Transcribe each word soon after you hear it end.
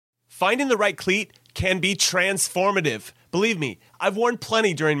Finding the right cleat can be transformative. Believe me, I've worn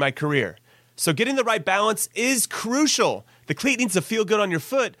plenty during my career. So getting the right balance is crucial. The cleat needs to feel good on your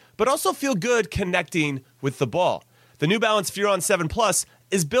foot, but also feel good connecting with the ball. The New Balance Furon 7 Plus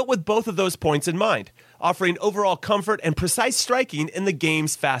is built with both of those points in mind, offering overall comfort and precise striking in the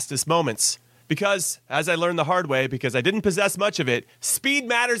game's fastest moments. Because, as I learned the hard way, because I didn't possess much of it, speed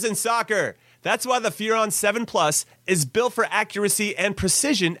matters in soccer. That's why the Furon 7 Plus is built for accuracy and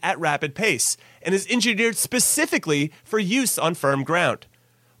precision at rapid pace, and is engineered specifically for use on firm ground.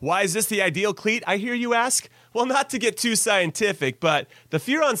 Why is this the ideal cleat, I hear you ask? Well, not to get too scientific, but the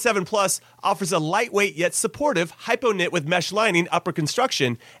Furon 7 Plus offers a lightweight yet supportive hypo-knit with mesh lining upper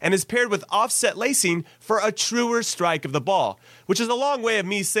construction and is paired with offset lacing for a truer strike of the ball, which is a long way of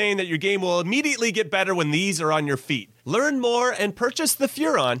me saying that your game will immediately get better when these are on your feet. Learn more and purchase the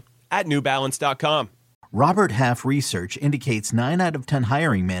Furon at newbalance.com. Robert Half research indicates 9 out of 10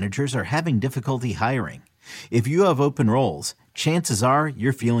 hiring managers are having difficulty hiring. If you have open roles, chances are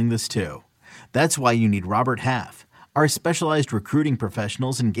you're feeling this too. That's why you need Robert Half. Our specialized recruiting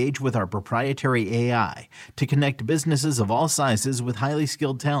professionals engage with our proprietary AI to connect businesses of all sizes with highly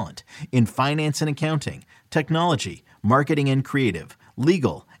skilled talent in finance and accounting, technology, marketing and creative,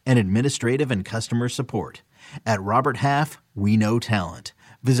 legal, and administrative and customer support. At Robert Half, we know talent.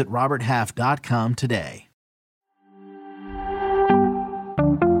 Visit roberthalf.com today.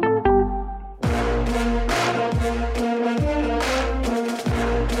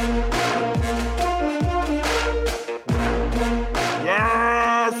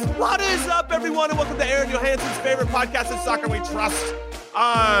 Everyone, and welcome to Aaron Johansson's favorite podcast in soccer we trust.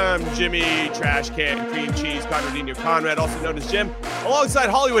 I'm Jimmy Trash Can Cream Cheese Conradino Conrad, also known as Jim, alongside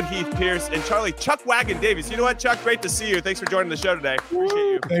Hollywood Heath Pierce and Charlie Chuck Wagon Davies. You know what, Chuck? Great to see you. Thanks for joining the show today. Appreciate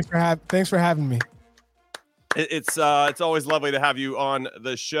you. Thanks for having me. It's always lovely to have you on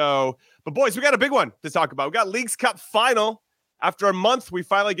the show. But boys, we got a big one to talk about. We got Leagues Cup final. After a month, we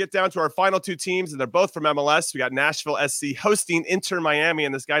finally get down to our final two teams, and they're both from MLS. We got Nashville SC hosting Inter Miami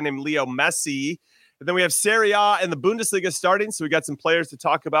and this guy named Leo Messi. And then we have Serie A and the Bundesliga starting, so we got some players to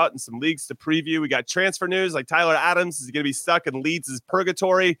talk about and some leagues to preview. We got transfer news, like Tyler Adams is going to be stuck in Leeds'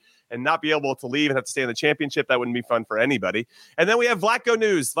 purgatory and not be able to leave and have to stay in the championship. That wouldn't be fun for anybody. And then we have Vlatko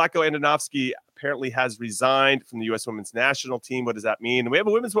news. Vlatko Andonovski apparently has resigned from the U.S. women's national team. What does that mean? And we have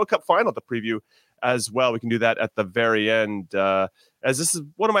a Women's World Cup final to preview as well. We can do that at the very end, as this is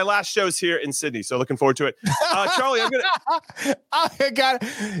one of my last shows here in Sydney. So looking forward to it. Charlie, I'm going to... I got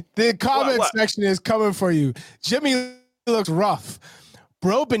it. The comment section is coming for you. Jimmy looks rough.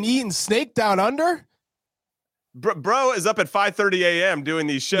 Bro been eating snake down under? Bro is up at 5:30 a.m. doing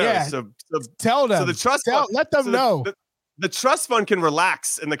these shows. Yeah, so tell them. So the trust let them know. The trust fund can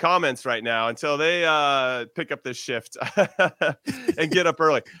relax in the comments right now until they pick up this shift and get up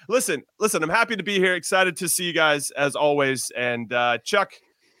early. Listen, I'm happy to be here. Excited to see you guys as always. And Chuck,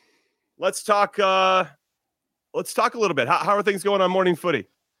 let's talk a little bit. How are things going on Morning Footy?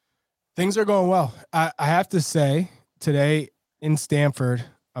 Things are going well. I have to say today in Stamford,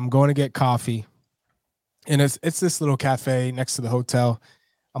 I'm going to get coffee. And it's this little cafe next to the hotel.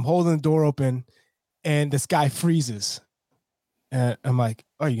 I'm holding the door open and this guy freezes. And I'm like,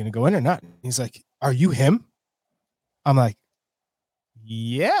 "Oh, are you going to go in or not?" He's like, "Are you him?" I'm like,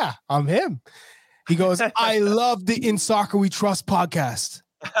 "Yeah, I'm him." He goes, "I love the In Soccer We Trust podcast."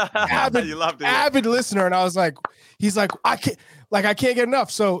 Avid listener. And I was like, he's like, I can't get enough.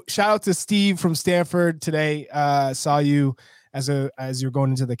 So shout out to Steve from Stanford today. Saw you as you're going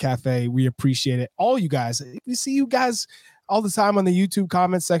into the cafe. We appreciate it. All you guys, we see you guys all the time on the YouTube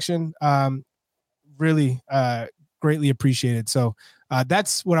comment section. Really, greatly appreciated. So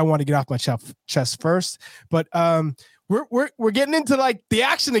that's what I want to get off my chest first. But we're getting into like the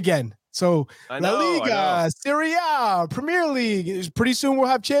action again. So La Liga, Serie A, Premier League. Pretty soon we'll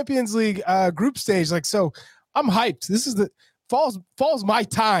have Champions League group stage. Like, so I'm hyped. This is the fall's my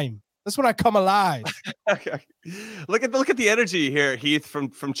time. That's when I come alive. Okay. Look at the energy here, Heath,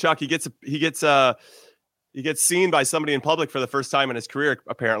 from Chuck. He gets seen by somebody in public for the first time in his career,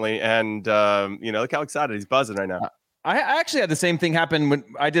 apparently. And, look how excited he's buzzing right now. I actually had the same thing happen when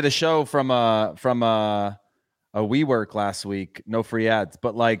I did a show from a WeWork last week. No free ads,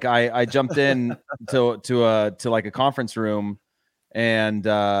 but like I jumped in to like a conference room, and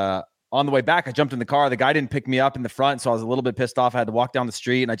on the way back, I jumped in the car. The guy didn't pick me up in the front, so I was a little bit pissed off. I had to walk down the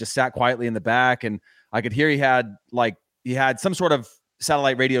street, and I just sat quietly in the back, and I could hear he had some sort of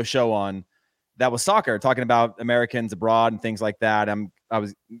satellite radio show on that was soccer, talking about Americans abroad and things like that. I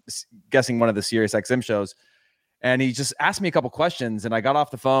was guessing one of the Sirius XM shows, and he just asked me a couple questions, and I got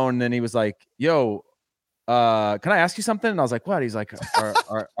off the phone, and he was like, "Yo, can I ask you something? And I was like, what? He's like,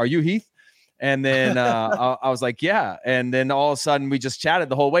 are you Heath? And then I was like, yeah. And then all of a sudden we just chatted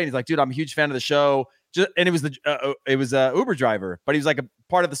the whole way. And he's like, dude, I'm a huge fan of the show. And it was a Uber driver, but he was like a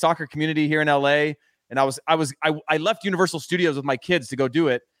part of the soccer community here in LA. And I left Universal Studios with my kids to go do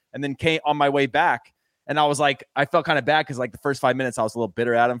it, and then came on my way back. And I was like, I felt kind of bad because like the first 5 minutes I was a little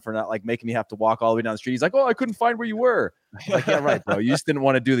bitter at him for not like making me have to walk all the way down the street. He's like, oh, I couldn't find where you were. I'm like, yeah, right, bro. You just didn't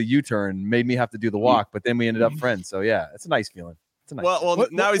want to do the U-turn, made me have to do the walk, but then we ended up friends. So yeah, it's a nice feeling. It's a nice well,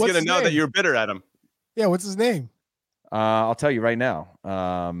 now he's gonna know that you're bitter at him. Yeah, what's his name? I'll tell you right now.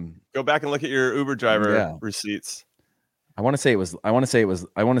 Go back and look at your Uber driver receipts. I want to say it was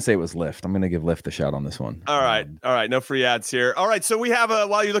Lyft. I'm going to give Lyft a shout on this one. All right. No free ads here. All right. So we have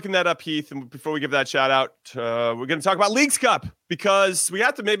while you're looking that up, Heath, and before we give that shout out, we're going to talk about Leagues Cup because we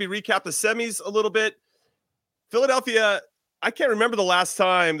have to maybe recap the semis a little bit. Philadelphia, I can't remember the last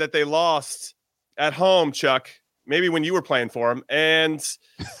time that they lost at home, Chuck, maybe when you were playing for them. And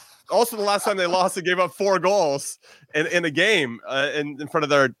also the last time they lost, they gave up 4 goals in a game in front of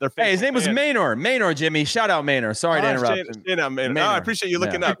their fans. Hey, his name was Maynor. Maynor, Jimmy. Shout out Maynor. Sorry to interrupt. Maynor. Oh, I appreciate you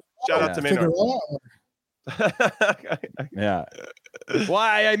looking up. Shout out to Maynor. Yeah. Well,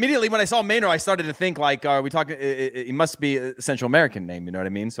 I immediately, when I saw Maynor, I started to think like, are we talking? It must be a Central American name. You know what I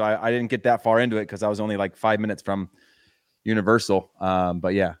mean? So I didn't get that far into it because I was only like 5 minutes from Universal.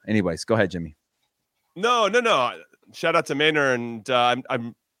 But yeah. Anyways, go ahead, Jimmy. No. Shout out to Maynor, and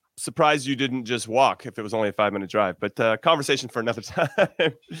I'm surprised you didn't just walk if it was only a 5-minute drive, but conversation for another time.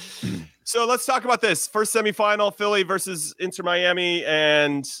 So let's talk about this first semifinal, Philly versus Inter Miami,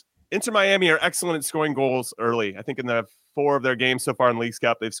 and Inter Miami are excellent at scoring goals early. I think in the 4 of their games so far in Leagues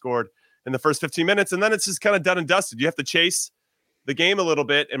Cup, they've scored in the first 15 minutes, and then it's just kind of done and dusted. You have to chase the game a little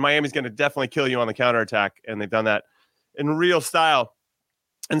bit, and Miami's going to definitely kill you on the counterattack, and they've done that in real style.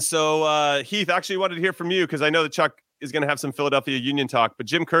 And so Heath, actually wanted to hear from you because I know that Chuck is going to have some Philadelphia Union talk, but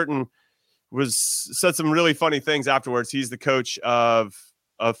Jim Curtin said some really funny things afterwards. He's the coach of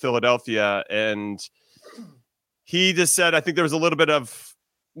Philadelphia, and he just said, I think there was a little bit of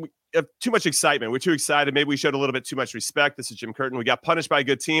too much excitement. We're too excited. Maybe we showed a little bit too much respect. This is Jim Curtin. We got punished by a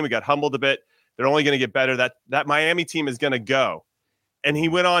good team. We got humbled a bit. They're only going to get better. That Miami team is going to go. And he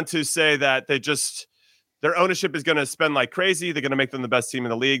went on to say that their ownership is going to spend like crazy. They're going to make them the best team in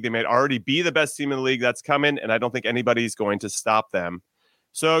the league. They may already be the best team in the league that's coming, and I don't think anybody's going to stop them.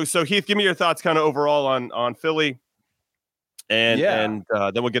 So Heath, give me your thoughts kind of overall on Philly, and then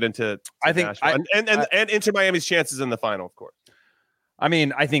we'll get into I think and into Miami's chances in the final, of course. I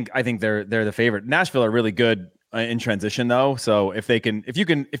mean, I think they're the favorite. Nashville are really good in transition though. So if you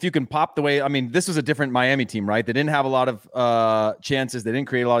can pop the way, I mean, this was a different Miami team, right? They didn't have a lot of chances. They didn't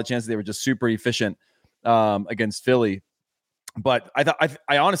create a lot of chances. They were just super efficient against Philly. But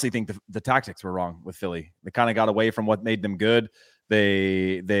I honestly think the tactics were wrong with Philly. They kind of got away from what made them good.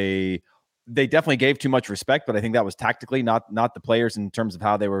 They definitely gave too much respect, but I think that was tactically, not the players in terms of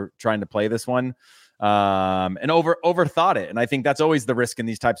how they were trying to play this one. And overthought it. And I think that's always the risk in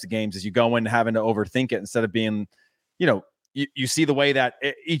these types of games is you go in having to overthink it instead of being, you see the way that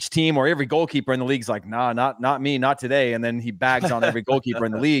each team or every goalkeeper in the league is like, nah, not me, not today. And then he bags on every goalkeeper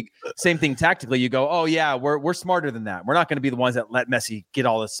in the league. Same thing tactically. You go, oh yeah, we're smarter than that. We're not going to be the ones that let Messi get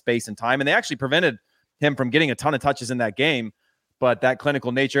all this space and time. And they actually prevented him from getting a ton of touches in that game. But that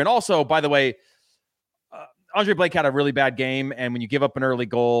clinical nature. And also, by the way, Andre Blake had a really bad game. And when you give up an early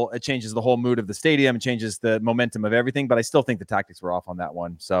goal, it changes the whole mood of the stadium, it changes the momentum of everything. But I still think the tactics were off on that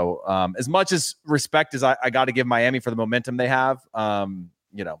one. So as much as respect as I got to give Miami for the momentum they have, I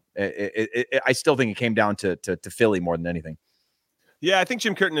still think it came down to Philly more than anything. Yeah, I think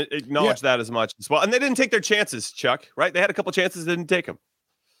Jim Curtin acknowledged that as much as well. And they didn't take their chances, Chuck, right? They had a couple chances, they didn't take them.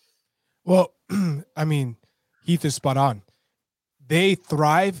 Well, I mean, Heath is spot on. They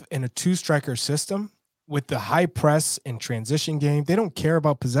thrive in a 2-striker system with the high press and transition game. They don't care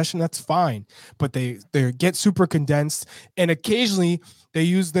about possession. That's fine. But they get super condensed. And occasionally they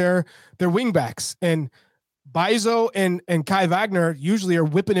use their wing backs. And Bizo and Kai Wagner usually are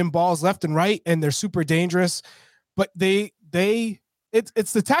whipping in balls left and right, and they're super dangerous. But it's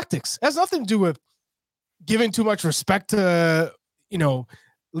the tactics. It has nothing to do with giving too much respect to, Lionel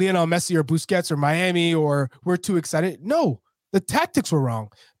Messi or Busquets or Miami, or we're too excited. No. The tactics were wrong.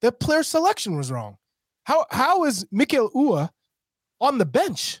 The player selection was wrong. How is Mikel Ua on the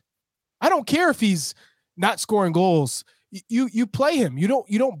bench? I don't care if he's not scoring goals. You play him. You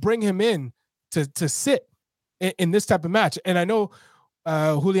don't bring him in to sit in this type of match. And I know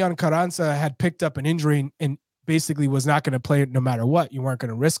Julian Carranza had picked up an injury and basically was not going to play no matter what. You weren't going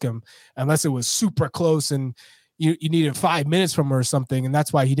to risk him unless it was super close and you needed 5 minutes from him or something. And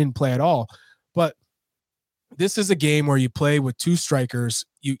that's why he didn't play at all. But this is a game where you play with two strikers.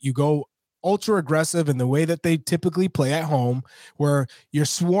 You go ultra aggressive in the way that they typically play at home, where you're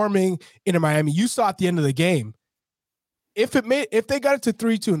swarming into Miami. You saw at the end of the game, if they got it to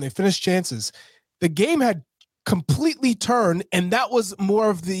 3-2 and they finished chances, the game had completely turned, and that was more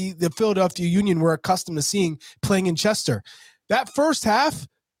of the Philadelphia Union we're accustomed to seeing playing in Chester. That first half,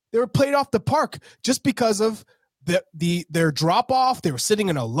 they were played off the park just because of their drop off. They were sitting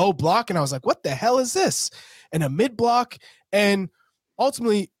in a low block, and I was like, what the hell is this? And a mid block, and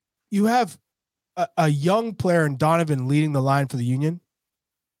ultimately you have a young player in Donovan leading the line for the Union.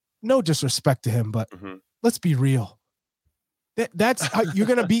 No disrespect to him, but let's be real. That's how you're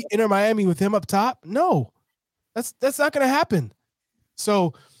going to beat Inter Miami with him up top? No, that's not going to happen.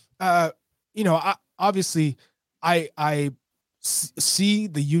 So, obviously I see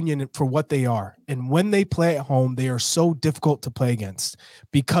the Union for what they are. And when they play at home, they are so difficult to play against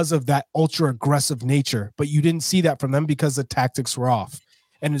because of that ultra aggressive nature. But you didn't see that from them because the tactics were off.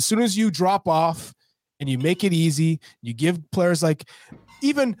 And as soon as you drop off and you make it easy, you give players like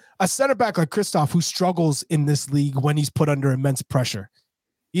even a center back like Kristoff, who struggles in this league when he's put under immense pressure.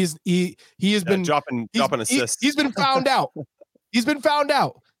 He has been dropping assists. He's been found out. He's been found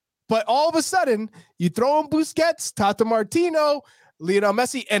out. But all of a sudden, you throw in Busquets, Tata Martino, Lionel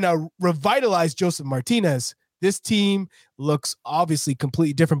Messi, and a revitalized Joseph Martinez. This team looks obviously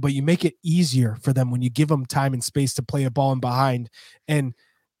completely different, but you make it easier for them when you give them time and space to play a ball in behind. And,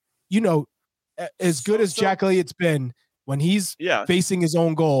 as good as Jack Elliott's been, when he's facing his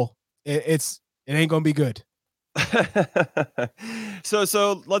own goal, it ain't going to be good.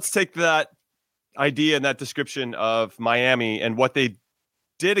 So let's take that idea and that description of Miami and what they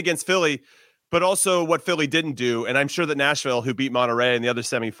did against Philly, but also what Philly didn't do. And I'm sure that Nashville, who beat Monterrey in the other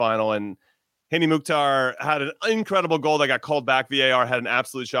semifinal, and Hani Mukhtar had an incredible goal that got called back. VAR had an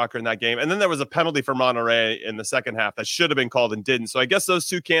absolute shocker in that game. And then there was a penalty for Monterrey in the second half that should have been called and didn't. So I guess those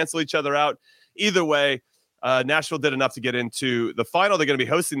two cancel each other out. Either way, Nashville did enough to get into the final. They're going to be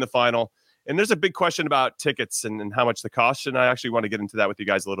hosting the final. And there's a big question about tickets and how much they cost. And I actually want to get into that with you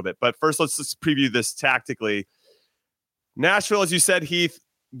guys a little bit. But first, let's just preview this tactically. Nashville, as you said, Heath,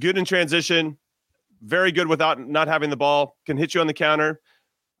 good in transition, very good without not having the ball, can hit you on the counter.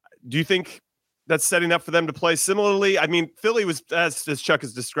 Do you think that's setting up for them to play similarly? I mean, Philly was, as Chuck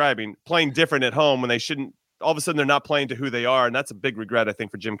is describing, playing different at home when they shouldn't. All of a sudden, they're not playing to who they are, and that's a big regret, I think,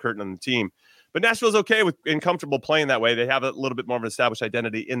 for Jim Curtin and the team. But Nashville's okay with and comfortable playing that way. They have a little bit more of an established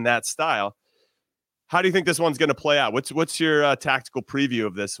identity in that style. How do you think this one's going to play out? What's your tactical preview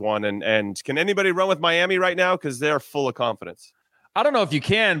of this one? And can anybody run with Miami right now? Because they're full of confidence. I don't know if you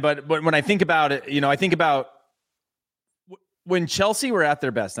can, but when I think about it, I think about when Chelsea were at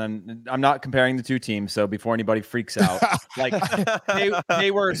their best. And I'm not comparing the two teams, so before anybody freaks out, like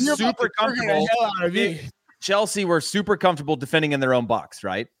they were super comfortable. Chelsea were super comfortable defending in their own box,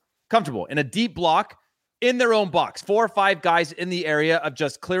 right? Comfortable in a deep block in their own box. 4 or 5 guys in the area of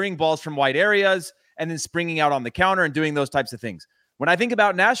just clearing balls from wide areas and then springing out on the counter and doing those types of things. When I think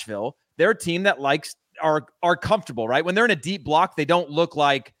about Nashville, they're a team that are comfortable, right? When they're in a deep block, they don't look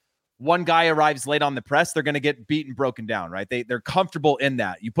like one guy arrives late on the press, they're going to get beaten, broken down, right? They're comfortable in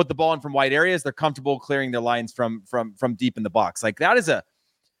that. You put the ball in from wide areas, they're comfortable clearing their lines from deep in the box. Like that is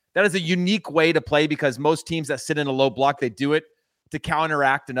a unique way to play, because most teams that sit in a low block, they do it to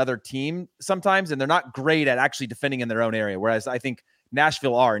counteract another team sometimes, and they're not great at actually defending in their own area, whereas I think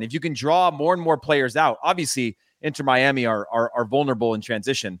Nashville are. And if you can draw more and more players out, obviously Inter Miami are vulnerable in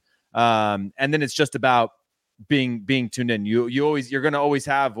transition. And then it's just about being tuned in. You're going to always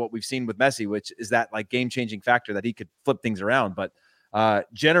have what we've seen with Messi, which is that like game-changing factor that he could flip things around. But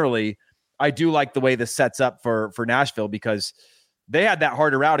generally, I do like the way this sets up for Nashville, because they had that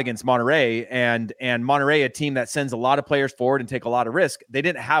harder route against Monterrey, and Monterrey, a team that sends a lot of players forward and take a lot of risk, they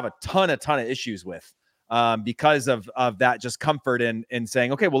didn't have a ton of issues with because of that just comfort in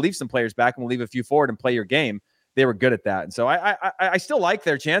saying, okay, we'll leave some players back and we'll leave a few forward and play your game. They were good at that. And so I still like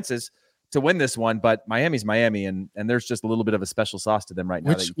their chances to win this one, but Miami's Miami, and there's just a little bit of a special sauce to them right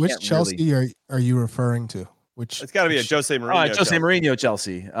now. Which Chelsea are you referring to? It's got to be a Jose Mourinho. Jose Mourinho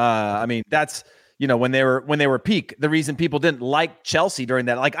Chelsea. I mean, that's when they were peak. The reason people didn't like Chelsea during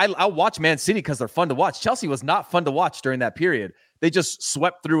that, like I'll watch Man City because they're fun to watch. Chelsea was not fun to watch during that period. They just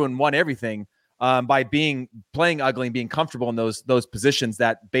swept through and won everything by playing ugly and being comfortable in those positions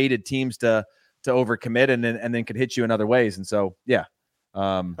that baited teams to overcommit and then could hit you in other ways. And so, yeah.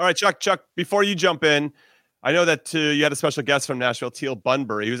 All right, Chuck, before you jump in, I know that you had a special guest from Nashville, Teal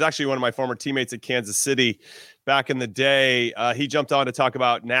Bunbury. He was actually one of my former teammates at Kansas City back in the day. He jumped on to talk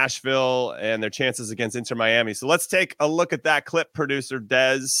about Nashville and their chances against Inter Miami. So let's take a look at that clip, producer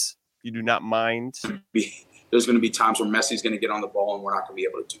Dez, if you do not mind. there's going to be times where Messi's going to get on the ball and we're not going to be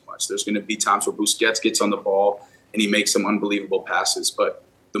able to do much. There's going to be times where Busquets gets on the ball and he makes some unbelievable passes. But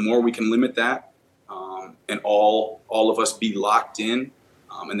the more we can limit that, and all of us be locked in,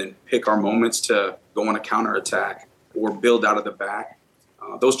 and then pick our moments to go on a counterattack or build out of the back,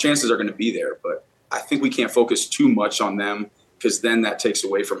 those chances are going to be there. But I think we can't focus too much on them, because then that takes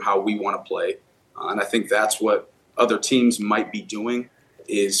away from how we want to play. And I think that's what other teams might be doing,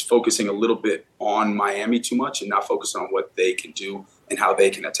 is focusing a little bit on Miami too much and not focus on what they can do and how they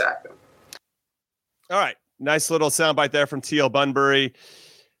can attack them. All right. Nice little soundbite there from T.L. Bunbury.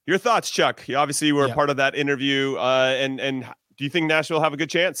 Your thoughts, Chuck? You obviously were part of that interview. And do you think Nashville have a good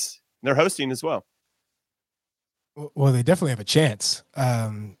chance? They're hosting as well. Well, they definitely have a chance.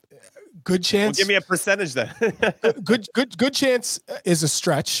 Good chance. Well, give me a percentage then. good chance is a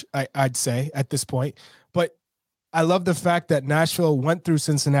stretch, I'd say, at this point. But I love the fact that Nashville went through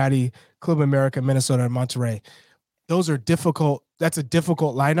Cincinnati, Club America, Minnesota, and Monterrey. Those are difficult. That's a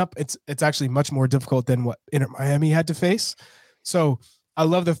difficult lineup. It's actually much more difficult than what Inter Miami had to face. So I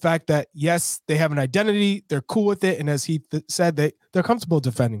love the fact that, yes, they have an identity. They're cool with it. And as he said, they're comfortable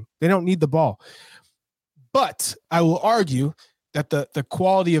defending. They don't need the ball. But I will argue that the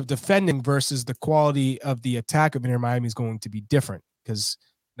quality of defending versus the quality of the attack of Inter Miami is going to be different, because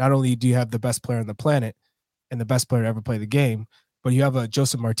not only do you have the best player on the planet and the best player to ever play the game, but you have a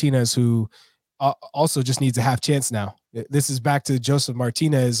Joseph Martinez who also just needs a half chance now. This is back to Joseph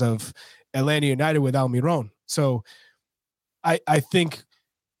Martinez of Atlanta United with Almiron. So I think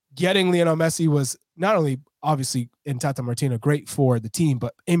getting Lionel Messi was not only obviously in Tata Martino great for the team,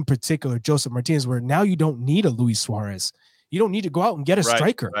 but in particular Joseph Martinez, where now you don't need a Luis Suarez. You don't need to go out and get a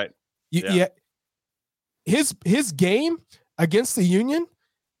striker. Right. His game against the Union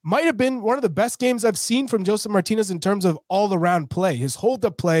might have been one of the best games I've seen from Joseph Martinez in terms of all-around play. His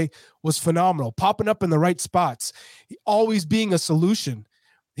hold-up play was phenomenal, popping up in the right spots, always being a solution.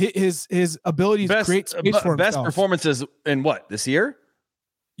 His ability to create space for himself. Best performances in what, this year?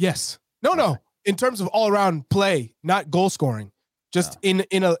 Yes. No. In terms of all-around play, not goal scoring, just in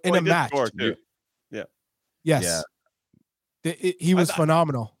a match. Yeah. Yes. Yeah. He was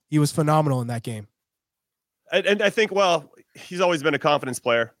phenomenal. He was phenomenal in that game. And I think, well, he's always been a confidence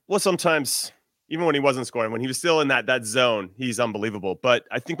player. Well, sometimes, even when he wasn't scoring, when he was still in that zone, he's unbelievable. But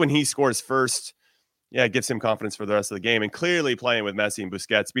I think when he scores first, it gives him confidence for the rest of the game. And clearly playing with Messi and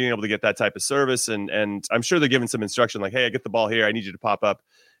Busquets, being able to get that type of service. And I'm sure they're giving some instruction like, hey, I get the ball here. I need you to pop up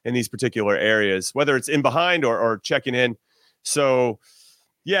in these particular areas, whether it's in behind or checking in. So,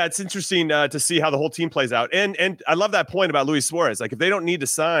 yeah, it's interesting to see how the whole team plays out. And I love that point about Luis Suarez. Like, if they don't need to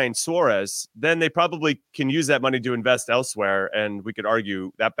sign Suarez, then they probably can use that money to invest elsewhere. And we could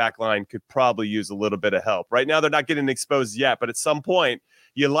argue that back line could probably use a little bit of help. Right now, they're not getting exposed yet, but at some point,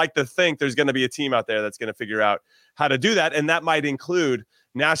 you like to think there's going to be a team out there that's going to figure out how to do that. And that might include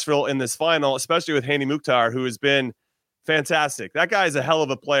Nashville in this final, especially with Hany Mukhtar, who has been fantastic. That guy is a hell of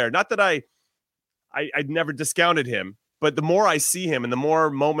a player. Not that I never discounted him, but the more I see him and the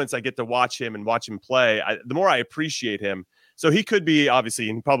more moments I get to watch him and watch him play, the more I appreciate him. So he could be, obviously,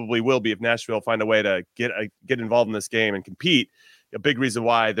 and probably will be, if Nashville find a way to get involved in this game and compete, a big reason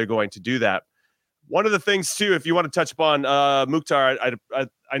why they're going to do that. One of the things, too, if you want to touch upon Mukhtar,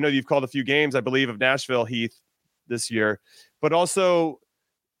 I know you've called a few games, I believe, of Nashville, Heath, this year, but also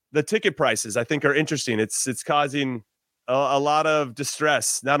the ticket prices, I think, are interesting. It's causing a lot of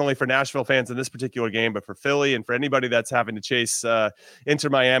distress, not only for Nashville fans in this particular game, but for Philly and for anybody that's having to chase Inter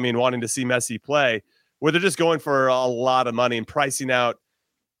Miami and wanting to see Messi play, where they're just going for a lot of money and pricing out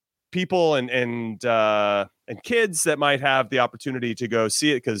people and kids that might have the opportunity to go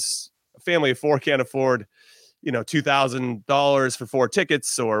see it, because a family of four can't afford, $2,000 for 4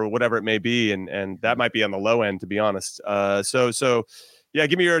 tickets or whatever it may be, and that might be on the low end, to be honest. So yeah,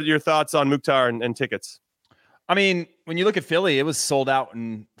 give me your thoughts on Mukhtar and tickets. I mean, when you look at Philly, it was sold out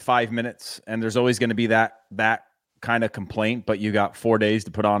in 5 minutes, and there's always going to be that kind of complaint. But you got 4 days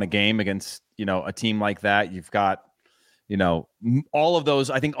to put on a game against, a team like that. You've got, all of those.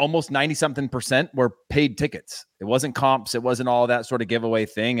 I think almost 90-something% were paid tickets. It wasn't comps. It wasn't all that sort of giveaway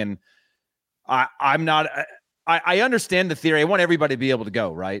thing. And I'm not. I understand the theory. I want everybody to be able to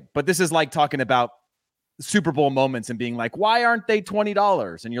go, right? But this is like talking about Super Bowl moments and being like, why aren't they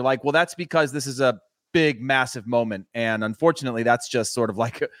 $20? And you're like, well, that's because this is a big, massive moment. And unfortunately, that's just sort of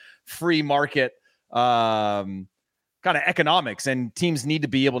like a free market kind of economics, and teams need to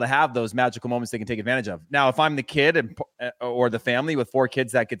be able to have those magical moments they can take advantage of. Now, if I'm the kid or the family with 4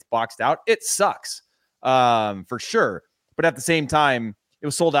 kids that gets boxed out, it sucks for sure. But at the same time, it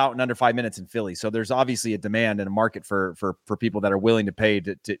was sold out in under 5 minutes in Philly. So there's obviously a demand and a market for people that are willing to pay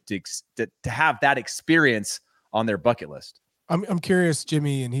to have that experience on their bucket list. I'm curious,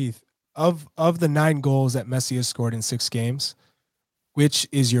 Jimmy and Heath, of the 9 goals that Messi has scored in 6 games, which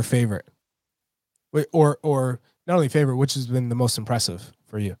is your favorite? Or not only favorite, which has been the most impressive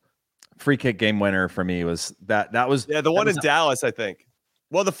for you? Free kick game winner for me was that was the one in Dallas, I think.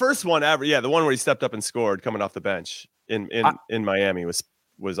 Well, the first one ever, the one where he stepped up and scored coming off the bench in Miami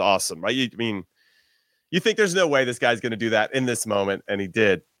was awesome, right? You think there's no way this guy's going to do that in this moment, and he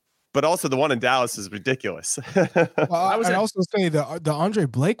did. But also the one in Dallas is ridiculous. Well, I'd also say the Andre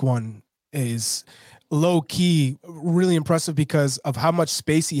Blake one is low key, really impressive because of how much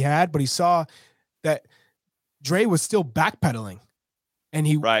space he had, but he saw that Dre was still backpedaling, and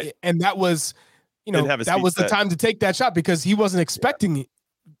and that was, that was the time to take that shot because he wasn't expecting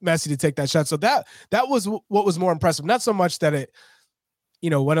Messi to take that shot. So that was what was more impressive. Not so much that it,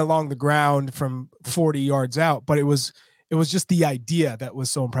 went along the ground from 40 yards out, but it was just the idea that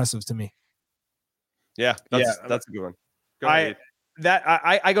was so impressive to me. Yeah, that's a good one. Go ahead.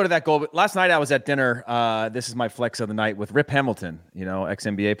 I go to that goal, but last night I was at dinner. This is my flex of the night with Rip Hamilton,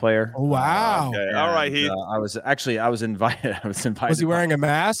 ex-NBA player. Oh, wow. Okay. All right, Heath. I was invited. Was he wearing a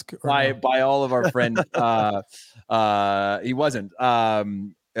mask? By all of our friends. He wasn't.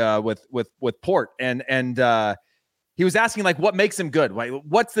 With Port and he was asking like what makes him good.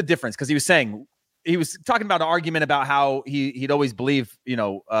 What's the difference? Because he was talking about an argument about how he'd always believe,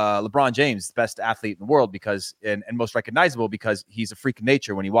 LeBron James, the best athlete in the world because and most recognizable because he's a freak of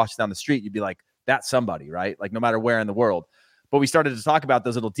nature. When he walks down the street, you'd be like, that's somebody, right? Like no matter where in the world. But we started to talk about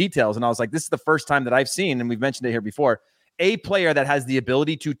those little details. And I was like, this is the first time that I've seen, and we've mentioned it here before, a player that has the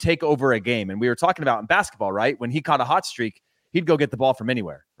ability to take over a game. And we were talking about in basketball, right? When he caught a hot streak, he'd go get the ball from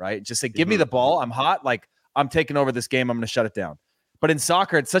anywhere, right? Just say, give me the ball. I'm hot. Like I'm taking over this game. I'm going to shut it down. But in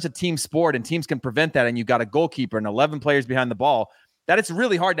soccer, it's such a team sport and teams can prevent that. And you've got a goalkeeper and 11 players behind the ball that it's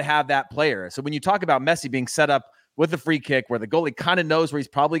really hard to have that player. So when you talk about Messi being set up with a free kick where the goalie kind of knows where he's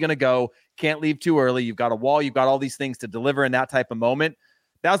probably going to go, can't leave too early. You've got a wall. You've got all these things to deliver in that type of moment.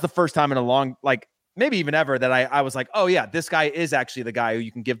 That was the first time in a long, maybe even ever that I was like, oh yeah, this guy is actually the guy who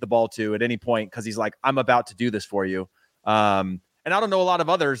you can give the ball to at any point. Cause he's like, I'm about to do this for you. And I don't know a lot of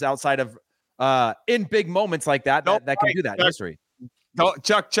others outside of in big moments like that can do that in history.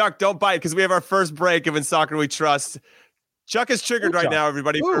 Chuck, don't bite because we have our first break of In Soccer We Trust. Chuck is triggered right now,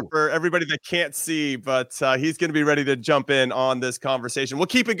 everybody, for everybody that can't see, but he's going to be ready to jump in on this conversation. We'll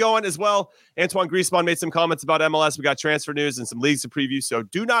keep it going as well. Antoine Griezmann made some comments about MLS. We got transfer news and some leagues to preview, so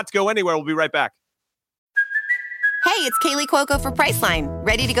do not go anywhere. We'll be right back. Hey, it's Kaylee Cuoco for Priceline.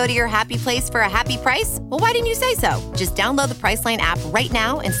 Ready to go to your happy place for a happy price? Well, why didn't you say so? Just download the Priceline app right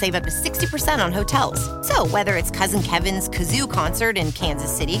now and save up to 60% on hotels. So whether it's Cousin Kevin's Kazoo Concert in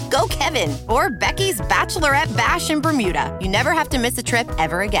Kansas City, go Kevin, or Becky's Bachelorette Bash in Bermuda, you never have to miss a trip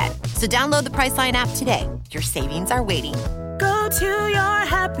ever again. So download the Priceline app today. Your savings are waiting. Go to your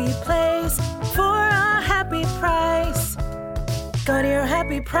happy place for a happy price. Go to your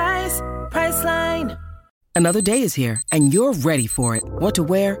happy price, Priceline. Another day is here, and you're ready for it. What to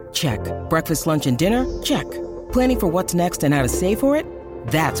wear? Check. Breakfast, lunch, and dinner? Check. Planning for what's next and how to save for it?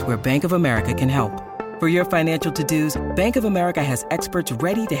 That's where Bank of America can help. For your financial to-dos, Bank of America has experts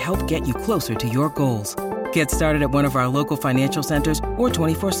ready to help get you closer to your goals. Get started at one of our local financial centers or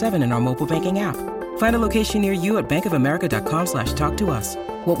 24/7 in our mobile banking app. Find a location near you at bankofamerica.com/talktous.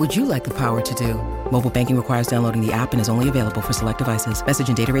 What would you like the power to do? Mobile banking requires downloading the app and is only available for select devices. Message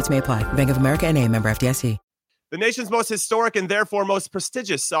and data rates may apply. Bank of America N.A., member FDIC. The nation's most historic and therefore most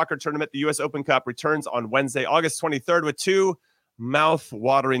prestigious soccer tournament, the U.S. Open Cup, returns on Wednesday, August 23rd with 2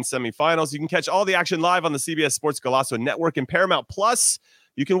 mouth-watering semifinals. You can catch all the action live on the CBS Sports Golazo Network and Paramount Plus.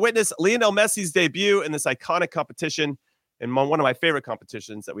 You can witness Lionel Messi's debut in this iconic competition and one of my favorite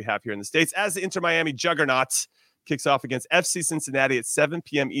competitions that we have here in the States, as the Inter Miami juggernaut kicks off against FC Cincinnati at 7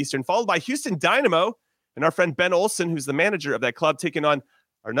 p.m. Eastern, followed by Houston Dynamo and our friend Ben Olsen, who's the manager of that club, taking on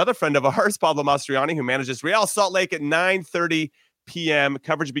another friend of ours, Pablo Mastroianni, who manages Real Salt Lake at 9:30 p.m.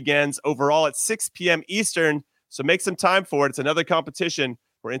 Coverage begins overall at 6 p.m. Eastern, so make some time for it. It's another competition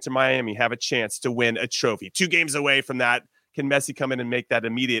where Inter Miami have a chance to win a trophy. 2 games away from that. Can Messi come in and make that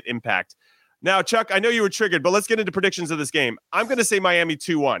immediate impact? Now, Chuck, I know you were triggered, but let's get into predictions of this game. I'm going to say Miami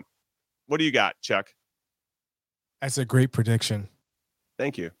 2-1. What do you got, Chuck? That's a great prediction.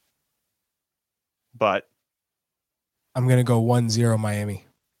 Thank you. But I'm going to go 1-0 Miami.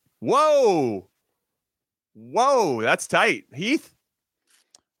 Whoa, that's tight. Heath?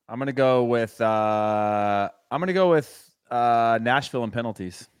 I'm going to go with Nashville in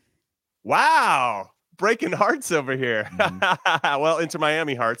penalties. Wow. breaking hearts over here. Well, Inter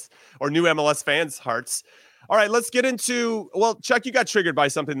Miami hearts or new MLS fans' hearts. All right, let's get into. Well, Chuck, you got triggered by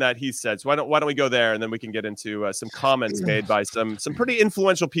something that he said, so why don't we go there, and then we can get into some comments made by some pretty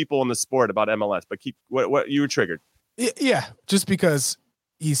influential people in the sport about MLS. But keep what you were triggered. Yeah, just because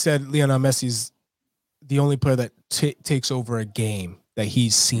he said Lionel Messi's the only player that takes over a game that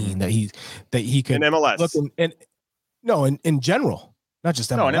he's seen that he can in MLS. Look in general, not just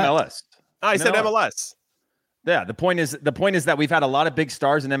MLS. No, in MLS. I said MLS. Yeah, the point is that we've had a lot of big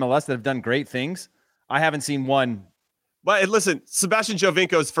stars in MLS that have done great things. I haven't seen one. But listen, Sebastian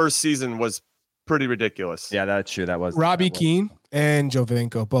Giovinco's first season was pretty ridiculous. Yeah, that's true. That was Robbie Keane and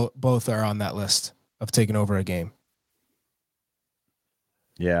Giovinco. Both are on that list of taking over a game.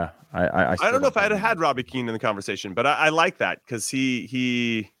 Yeah, I don't know if I'd had Robbie Keane in the conversation, but I like that because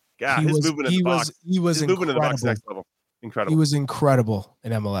his movement in the box. He was moving in the box next level. Incredible. He was incredible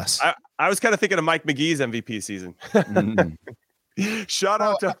in MLS. I was kind of thinking of Mike McGee's MVP season. Shout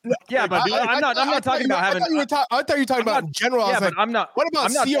out to but I'm not talking about having. I thought you were talking about in general. Yeah, I was but I'm not. What about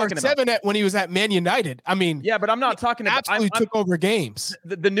CR7 when he was at Man United? I mean, yeah, but I'm not talking about. Absolutely took over games.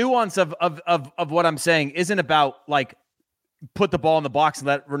 The nuance of what I'm saying isn't about like put the ball in the box and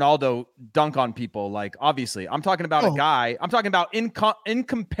let Ronaldo dunk on people. Like obviously, I'm talking about a guy. I'm talking about in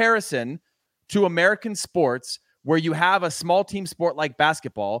comparison to American sports, where you have a small team sport like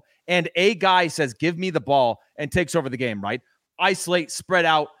basketball, and a guy says, "Give me the ball," and takes over the game. Right. Isolate, spread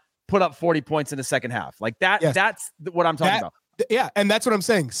out, put up 40 points in the second half. Like that. Yes. That's what I'm talking about. Yeah, and that's what I'm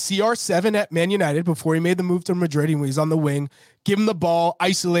saying. CR7 at Man United before he made the move to Madrid, when he's on the wing, give him the ball,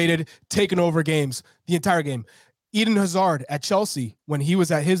 isolated, taking over games, the entire game. Eden Hazard at Chelsea, when he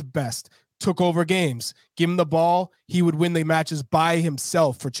was at his best, took over games. Give him the ball, he would win the matches by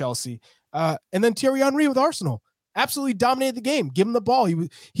himself for Chelsea. And then Thierry Henry with Arsenal, absolutely dominated the game. Give him the ball.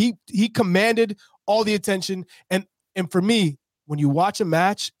 He commanded all the attention. And for me, when you watch a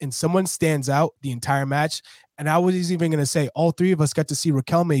match and someone stands out the entire match, and I was even going to say all three of us got to see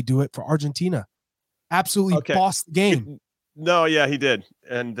Riquelme do it for Argentina. Absolutely bossed the game. No, yeah, he did.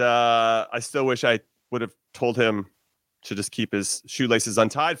 And I still wish I would have told him to just keep his shoelaces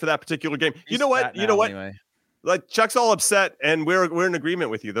untied for that particular game. You know what? Anyway. Like Chuck's all upset, and we're in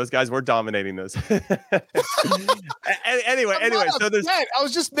agreement with you. Those guys were dominating those. anyway, so there's. I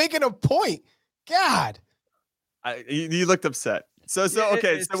was just making a point. God. You looked upset. So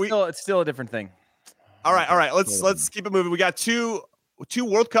okay. It's still a different thing. All right. Let's keep it moving. We got two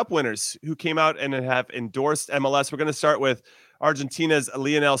World Cup winners who came out and have endorsed MLS. We're going to start with Argentina's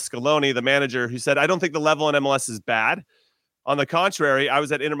Lionel Scaloni, the manager, who said, "I don't think the level in MLS is bad. On the contrary, I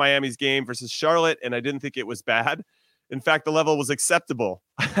was at Inter Miami's game versus Charlotte, and I didn't think it was bad. In fact, the level was acceptable."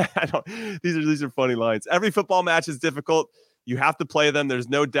 These are funny lines. Every football match is difficult. You have to play them. There's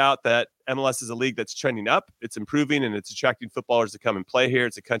no doubt that MLS is a league that's trending up. It's improving, and it's attracting footballers to come and play here.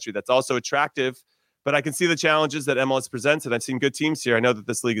 It's a country that's also attractive. But I can see the challenges that MLS presents, and I've seen good teams here. I know that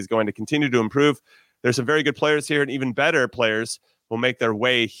this league is going to continue to improve. There's some very good players here, and even better players will make their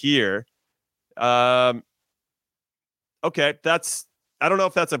way here. Okay, I don't know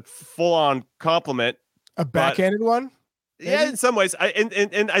if that's a full-on compliment. A backhanded one? Maybe? Yeah, in some ways.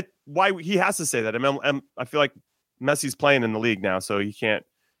 Why he has to say that. I feel like Messi's playing in the league now, so he can't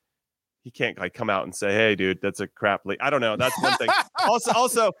like come out and say, "Hey, dude, that's a crap league." I don't know. That's one thing.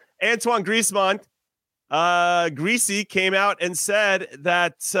 also, Antoine Griezmann, Greasy came out and said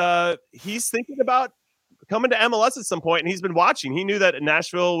that he's thinking about coming to MLS at some point, and he's been watching. He knew that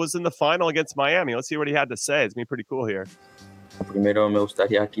Nashville was in the final against Miami. Let's see what he had to say. It's gonna be pretty cool here. Primero me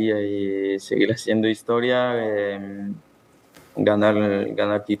gustaría aquí seguir haciendo historia,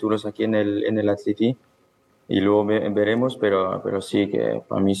 ganar títulos aquí en el Atleti. Y luego veremos, pero sí que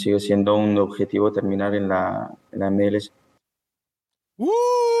para mí sigue siendo un objetivo terminar en la MLS.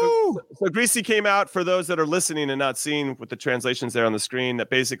 Woo! So Greasy came out, for those that are listening and not seeing with the translations there on the screen, that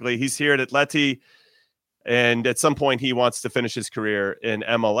basically he's here at Atleti, and at some point he wants to finish his career in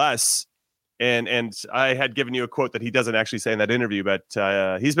MLS. And I had given you a quote that he doesn't actually say in that interview, but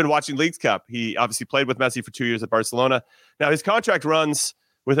he's been watching Leagues Cup. He obviously played with Messi for 2 years at Barcelona. Now his contract runs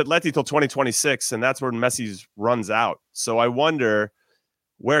with Atleti till 2026, and that's where Messi's runs out. So I wonder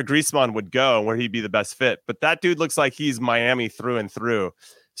where Griezmann would go and where he'd be the best fit. But that dude looks like he's Miami through and through.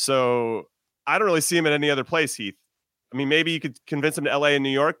 So I don't really see him at any other place, Heath. I mean, maybe you could convince him to LA and New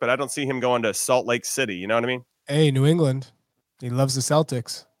York, but I don't see him going to Salt Lake City. You know what I mean? Hey, New England. He loves the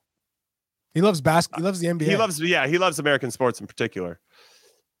Celtics. He loves basketball. He loves the NBA. He loves American sports in particular.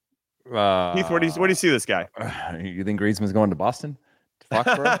 Heath, where do you see this guy? You think Griezmann's going to Boston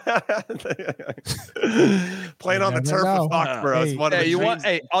Foxborough. Playing on the turf of Foxborough is one of the dreams.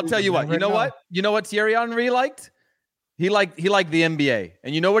 I'll tell you what. You know what? You know what Thierry Henry liked? He liked the NBA.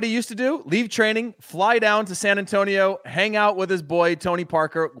 And you know what he used to do? Leave training, fly down to San Antonio, hang out with his boy Tony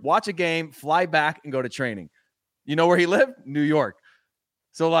Parker, watch a game, fly back, and go to training. You know where he lived? New York.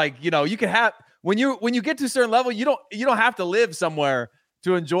 So like, you know, you can have when you get to a certain level, you don't have to live somewhere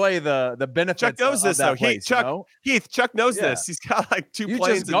to enjoy the benefits. Chuck knows this though. Chuck knows this. He's got like two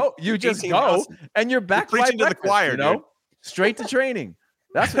planes. You just go and you're back preaching to the choir, you know, straight to training.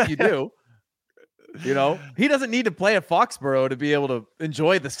 That's what you do. You know, he doesn't need to play at Foxborough to be able to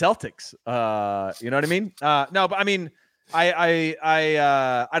enjoy the Celtics. You know what I mean? No, but I mean,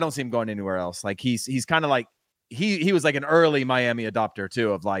 I don't see him going anywhere else. Like he's kind of like he was like an early Miami adopter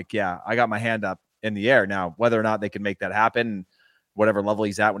too, of like, yeah, I got my hand up in the air. Now, whether or not they can make that happen, whatever level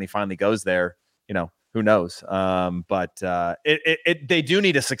he's at when he finally goes there, you know, who knows? But they do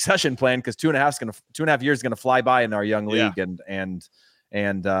need a succession plan because 2.5 years is gonna fly by in our young league, and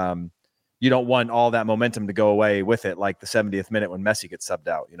you don't want all that momentum to go away with it, like the 70th minute when Messi gets subbed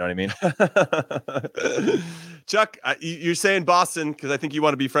out. You know what I mean? Chuck, you're saying Boston because I think you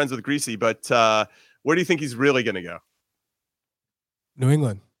want to be friends with Greasy, but where do you think he's really going to go? New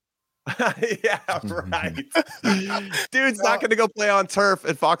England. Yeah, right. Dude's not going to go play on turf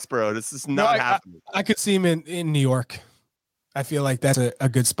at Foxborough. This is not happening. I could see him in New York. I feel like that's a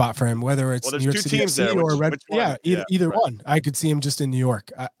good spot for him, whether it's New York City teams there, or Red. Either one. I could see him just in New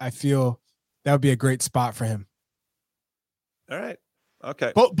York. I feel that would be a great spot for him. All right.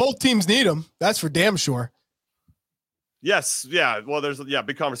 Okay. Both teams need him. That's for damn sure. Yes. Yeah. Well, there's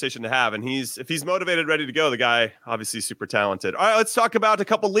big conversation to have. And if he's motivated, ready to go, the guy obviously super talented. All right. Let's talk about a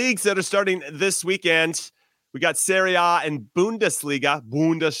couple leagues that are starting this weekend. We got Serie A and Bundesliga.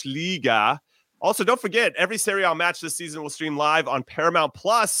 Also, don't forget, every Serie A match this season will stream live on Paramount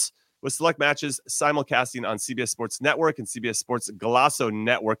Plus with select matches simulcasting on CBS Sports Network and CBS Sports Golazo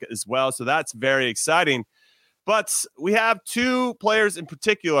Network as well. So that's very exciting. But we have two players in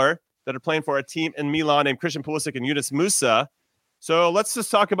particular that are playing for a team in Milan named Christian Pulisic and Yunus Musa. So let's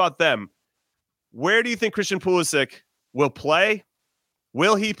just talk about them. Where do you think Christian Pulisic will play?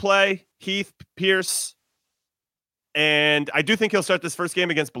 Will he play? Heath, Pierce? And I do think he'll start this first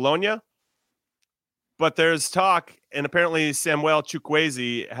game against Bologna. But there's talk, and apparently Samuel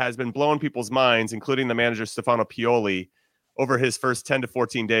Chukwueze has been blowing people's minds, including the manager Stefano Pioli, over his first 10 to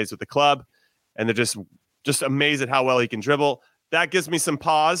 14 days with the club. And they're just amazed at how well he can dribble. That gives me some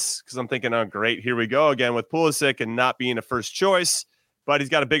pause because I'm thinking, oh, great, here we go again with Pulisic and not being a first choice. But he's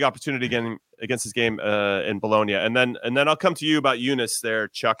got a big opportunity again against his game in Bologna. And then I'll come to you about Yunus there,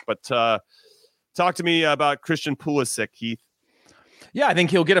 Chuck. But talk to me about Christian Pulisic, Heath. Yeah, I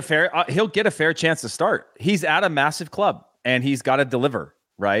think he'll get a fair chance to start. He's at a massive club and he's got to deliver,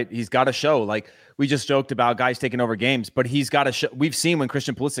 right? He's got to show. Like we just joked about guys taking over games, but he's got to show. We've seen when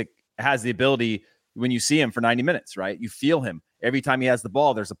Christian Pulisic has the ability, when you see him for 90 minutes, right? You feel him every time he has the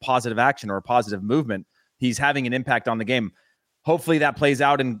ball. There's a positive action or a positive movement. He's having an impact on the game. Hopefully that plays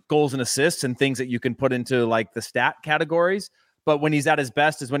out in goals and assists and things that you can put into like the stat categories. But when he's at his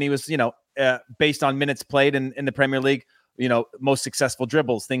best is when he was, based on minutes played in the Premier League, most successful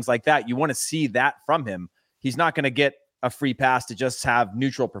dribbles, things like that. You want to see that from him. He's not going to get a free pass to just have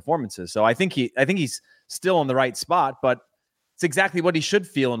neutral performances. So I think he's still in the right spot, but it's exactly what he should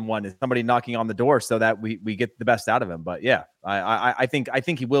feel in one, is somebody knocking on the door so that we get the best out of him. But yeah, I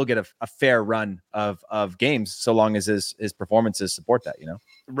think he will get a fair run of games so long as his performances support that,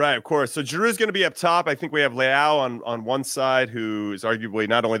 Right, of course. So Giroud's going to be up top. I think we have Leao on one side, who is arguably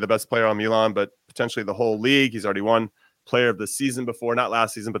not only the best player on Milan, but potentially the whole league. He's already won player of the season before, not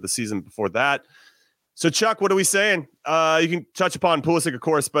last season, but the season before that. So Chuck, what are we saying? You can touch upon Pulisic, of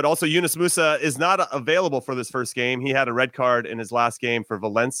course, but also Yunus Musa is not available for this first game. He had a red card in his last game for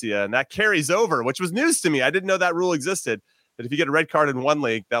Valencia, and that carries over, which was news to me. I didn't know that rule existed, that if you get a red card in one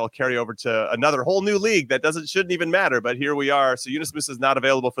league, that'll carry over to another whole new league that shouldn't even matter. But here we are. So Yunus Musa is not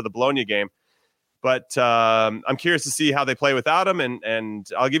available for the Bologna game. But I'm curious to see how they play without him, and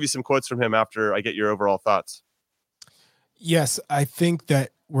I'll give you some quotes from him after I get your overall thoughts. Yes, I think that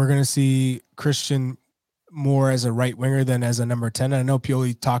we're going to see Christian more as a right winger than as a number 10. I know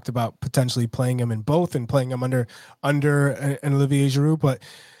Pioli talked about potentially playing him in both and playing him under an Olivier Giroud, but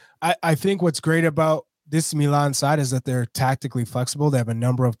I think what's great about this Milan side is that they're tactically flexible. They have a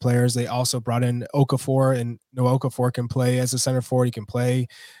number of players. They also brought in Okafor, and Okafor can play as a center forward. He can play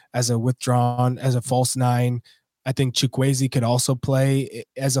as a false nine. I think Chukwueze could also play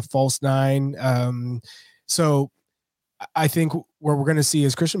as a false nine. So I think what we're going to see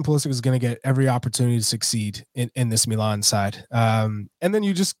is Christian Pulisic is going to get every opportunity to succeed in this Milan side. And then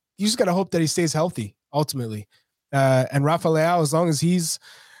you just got to hope that he stays healthy ultimately. And Rafa Leao, as long as he's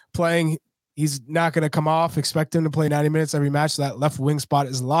playing, he's not going to come off. Expect him to play 90 minutes every match. So that left wing spot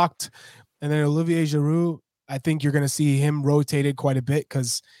is locked. And then Olivier Giroud, I think you're going to see him rotated quite a bit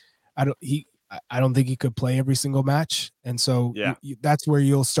because I don't think he could play every single match. And so that's where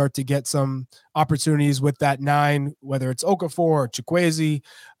you'll start to get some opportunities with that 9, whether it's Okafor or Chukwueze,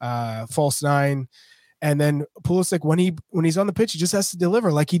 false 9. And then Pulisic, when he's on the pitch, he just has to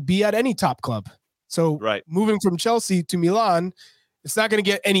deliver like he'd be at any top club. So moving from Chelsea to Milan, it's not going to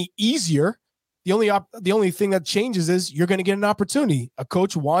get any easier. The only thing that changes is you're going to get an opportunity. A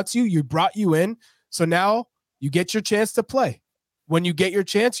coach wants you brought you in. So now you get your chance to play. When you get your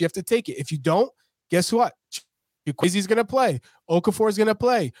chance, you have to take it. If you don't, guess what? Chukwueze's going to play. Okafor is going to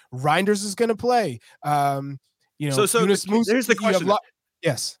play. Reinders is going to play. So here's the question.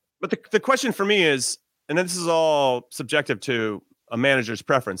 Yes. But the question for me is, and this is all subjective to a manager's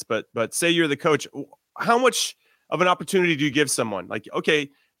preference, but say you're the coach, how much of an opportunity do you give someone? Like, okay,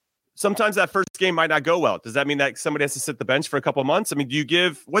 sometimes that first game might not go well. Does that mean that somebody has to sit the bench for a couple of months? I mean, do you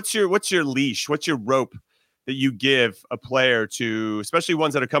give, what's your leash? What's your rope that you give a player to, especially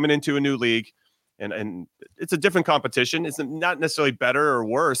ones that are coming into a new league, and it's a different competition. It's not necessarily better or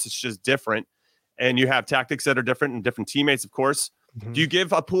worse. It's just different. And you have tactics that are different and different teammates, of course. Mm-hmm. Do you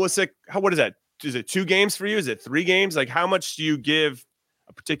give a Pulisic, what is that? Is it 2 games for you? Is it 3 games? Like, how much do you give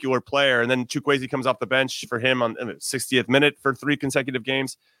a particular player? And then Chukwueze comes off the bench for him on the 60th minute for 3 consecutive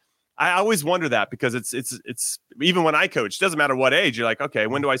games. I always wonder that because it's even when I coach, it doesn't matter what age, you're like, okay,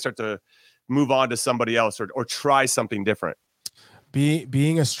 when do I start to move on to somebody else or try something different?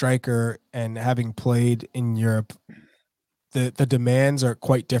 Being a striker and having played in Europe, the demands are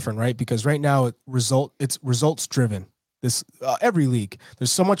quite different, right? Because right now it's results driven. This every league,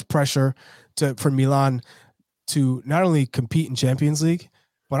 there's so much pressure for Milan to not only compete in Champions League,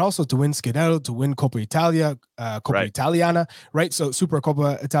 but also to win Scudetto, to win Coppa Italia, Coppa Italiana, right? So Super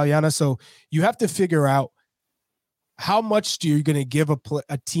Coppa Italiana. So you have to figure out how much do you going to give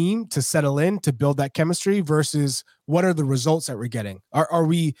a team to settle in, to build that chemistry versus what are the results that we're getting?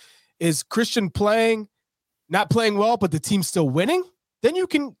 Is Christian not playing well, but the team's still winning? Then you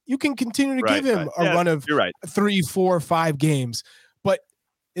can continue to give him a run of 3, 4, 5 games. But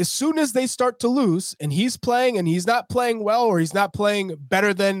as soon as they start to lose and he's playing and he's not playing well, or he's not playing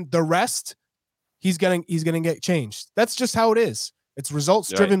better than the rest, he's going to get changed. That's just how it is. It's results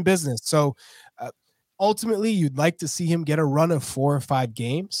driven business. So ultimately you'd like to see him get a run of 4 or 5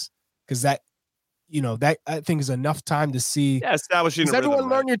 games. Cause that I think is enough time to see, establishing. Does everyone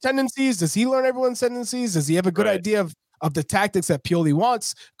learn your tendencies? Does he learn everyone's tendencies? Does he have a good idea of the tactics that Pioli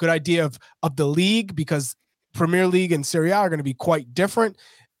wants? Good idea of the league, because Premier League and Serie A are going to be quite different.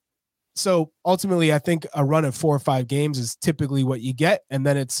 So ultimately, I think a run of 4 or 5 games is typically what you get, and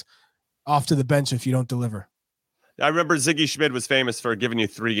then it's off to the bench if you don't deliver. I remember Ziggy Schmid was famous for giving you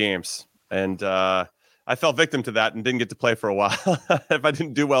 3 games, and I fell victim to that and didn't get to play for a while if I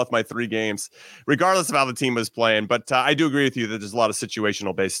didn't do well with my 3 games, regardless of how the team was playing. But I do agree with you that there's a lot of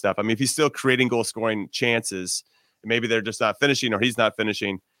situational based stuff. I mean, if he's still creating goal scoring chances, maybe they're just not finishing or he's not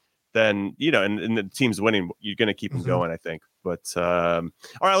finishing, then, and the team's winning, you're going to keep him going, I think. But all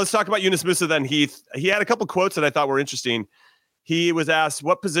right, let's talk about Yunus Musah then, Heath. He had a couple quotes that I thought were interesting. He was asked,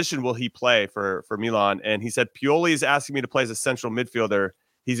 what position will he play for Milan? And he said, Pioli is asking me to play as a central midfielder.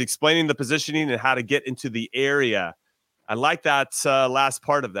 He's explaining the positioning and how to get into the area. I like that last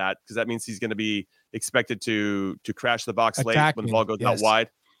part of that, because that means he's going to be expected to crash the box late when the ball goes out wide.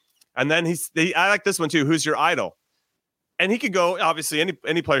 And then I like this one too. Who's your idol? And he could go, obviously,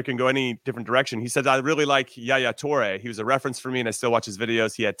 any player can go any different direction. He said, I really like Yaya Toure. He was a reference for me, and I still watch his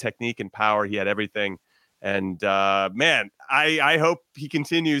videos. He had technique and power. He had everything. And, man, I hope he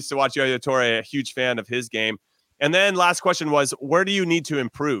continues to watch Yaya Toure. A huge fan of his game. And then last question was, where do you need to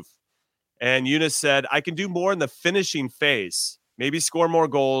improve? And Yunus said, I can do more in the finishing phase, maybe score more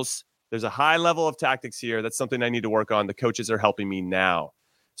goals. There's a high level of tactics here. That's something I need to work on. The coaches are helping me now.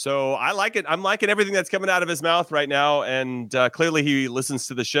 So I like it. I'm liking everything that's coming out of his mouth right now. And clearly he listens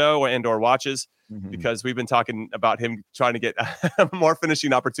to the show and or watches, because we've been talking about him trying to get more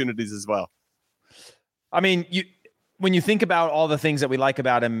finishing opportunities as well. I mean, when you think about all the things that we like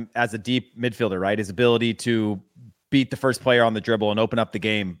about him as a deep midfielder, right? His ability to beat the first player on the dribble and open up the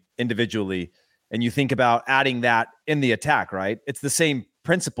game individually. And you think about adding that in the attack, right? It's the same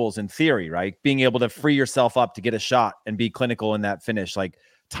principles in theory, right? Being able to free yourself up to get a shot and be clinical in that finish, like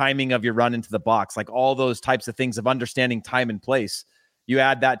timing of your run into the box, like all those types of things of understanding time and place. You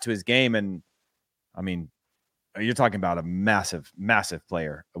add that to his game, and I mean, you're talking about a massive, massive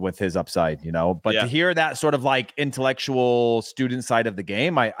player with his upside, but to hear that sort of like intellectual student side of the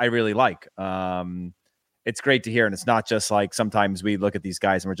game, I really like. It's great to hear. And it's not just like, sometimes we look at these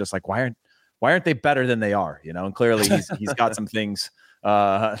guys and we're just like, why aren't they better than they are? And clearly he's got some things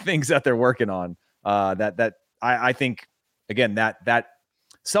that they're working on, that I think, again, that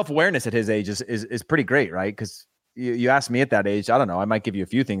self-awareness at his age is pretty great, right? Because you asked me at that age, I don't know, I might give you a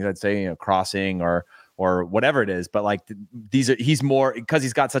few things. I'd say, crossing or whatever it is, but like he's more, because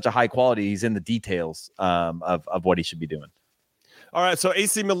he's got such a high quality, he's in the details of what he should be doing. All right, so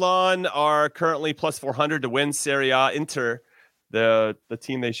AC Milan are currently plus 400 to win Serie A. Inter, the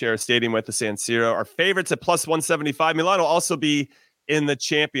team they share a stadium with, the San Siro, are favorites at plus 175. Milan will also be in the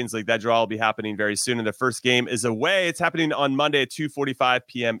Champions League. That draw will be happening very soon, and the first game is away. It's happening on Monday at 2:45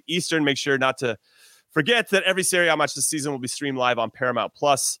 p.m. Eastern. Make sure not to forget that every Serie A match this season will be streamed live on Paramount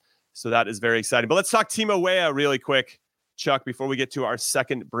Plus. So that is very exciting. But let's talk Timo Weah really quick, Chuck, before we get to our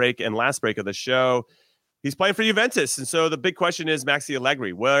second break and last break of the show. He's playing for Juventus. And so the big question is Maxi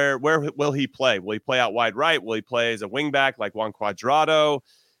Allegri. Where will he play? Will he play out wide right? Will he play as a wingback like Juan Cuadrado?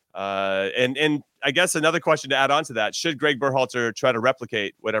 And I guess another question to add on to that, should Greg Berhalter try to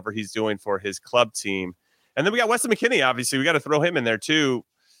replicate whatever he's doing for his club team? And then we got Weston McKennie, obviously. We got to throw him in there too,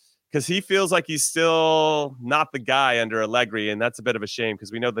 because he feels like he's still not the guy under Allegri, and that's a bit of a shame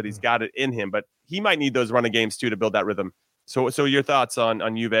because we know that he's got it in him, but he might need those running games too to build that rhythm. So your thoughts on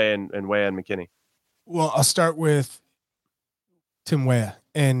Juve and Weah and McKennie? Well, I'll start with Tim Weah,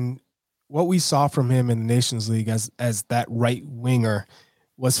 and what we saw from him in the Nations League as that right winger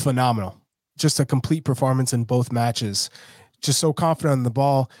was phenomenal. Just a complete performance in both matches. Just so confident on the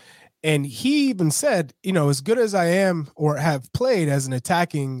ball. And he even said, as good as I am or have played as an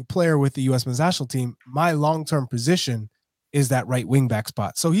attacking player with the U.S. men's national team, my long-term position is that right wing back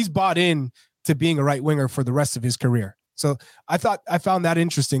spot. So he's bought in to being a right winger for the rest of his career. So I found that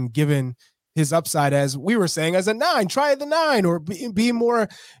interesting given his upside, as we were saying, as a 9, try the 9 or be more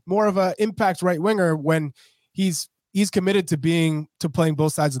of an impact right winger when he's committed to playing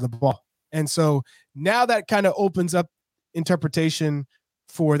both sides of the ball. And so now that kind of opens up interpretation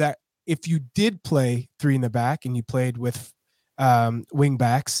for that. If you did play 3 in the back and you played with wing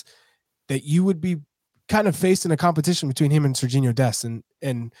backs, that you would be kind of facing a competition between him and Sergiño Dest.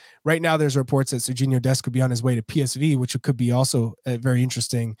 And right now there's reports that Sergiño Dest could be on his way to PSV, which could be also very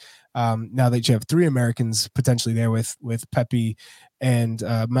interesting. Now that you have 3 Americans potentially there with Pepe and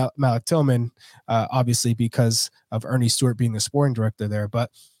Malik Tillman, obviously because of Ernie Stewart being the sporting director there.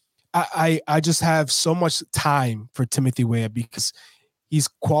 But I just have so much time for Timothy Weah because he's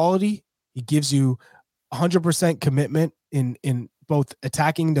quality. He gives you 100% commitment in both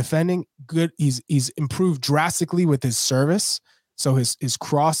attacking and defending. Good. He's improved drastically with his service. So his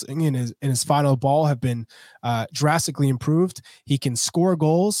crossing and his final ball have been drastically improved. He can score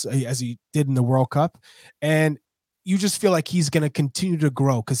goals as he did in the World Cup. And you just feel like he's going to continue to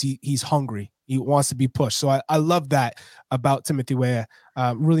grow because he's hungry. He wants to be pushed. So I love that about Timothy Weah.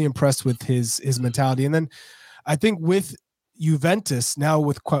 Really impressed with his mentality. And then I think with Juventus now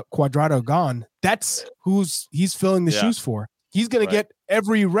with Cuadrado gone, that's he's filling the shoes for. He's going to get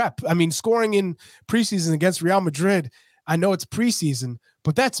every rep. I mean, scoring in preseason against Real Madrid, I know it's preseason,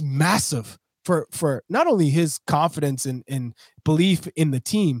 but that's massive for not only his confidence and belief in the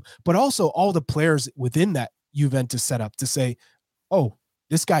team, but also all the players within that Juventus setup to say, oh,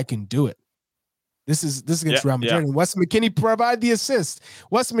 this guy can do it. This is against Real Madrid. And Weston McKennie provide the assist.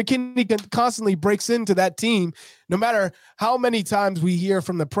 Weston McKennie constantly breaks into that team, no matter how many times we hear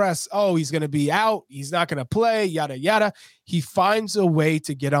from the press, oh, he's going to be out, he's not going to play, yada yada. He finds a way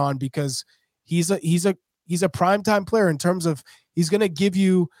to get on because he's a primetime player in terms of he's going to give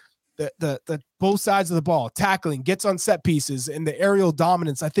you the both sides of the ball, tackling, gets on set pieces, and the aerial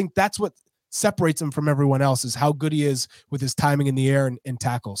dominance. I think that's what separates him from everyone else, is how good he is with his timing in the air and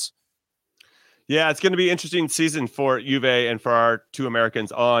tackles. Yeah, it's going to be an interesting season for Juve and for our 2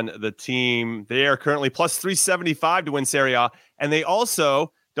 Americans on the team. They are currently plus 375 to win Serie A, and they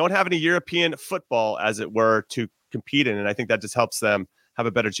also don't have any European football, as it were, to compete in. And I think that just helps them have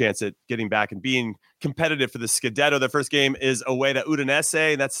a better chance at getting back and being competitive for the Scudetto. Their first game is away to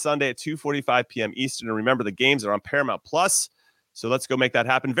Udinese, and that's Sunday at 2:45 p.m. Eastern. And remember, the games are on Paramount Plus, so let's go make that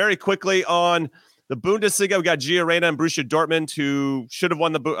happen. Very quickly on the Bundesliga, we got Gio Reyna and Borussia Dortmund, who should have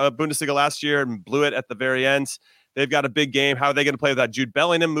won the Bundesliga last year and blew it at the very end. They've got a big game. How are they going to play without Jude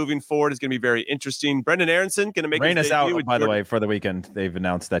Bellingham moving forward is going to be very interesting. Brendan Aronson going to make Reyna's out, by the way, for the weekend. They've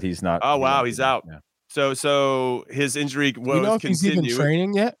announced that he's not. Oh, wow, he's out. Yeah. So his injury woes if continue. He's even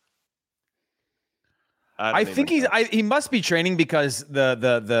training yet? I think he must be training because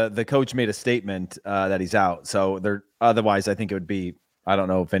the coach made a statement that he's out. So otherwise I think it would be, I don't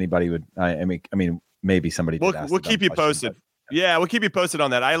know if anybody would, I mean, maybe somebody did ask. We'll keep you posted. Yeah, we'll keep you posted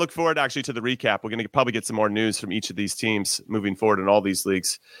on that. I look forward actually to the recap. We're going to probably get some more news from each of these teams moving forward in all these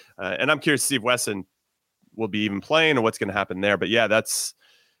leagues. And I'm curious to see if Wesson will be even playing or what's going to happen there. But yeah,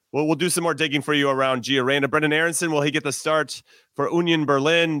 we'll do some more digging for you around Gia Reyna. Brendan Aronson, will he get the start for Union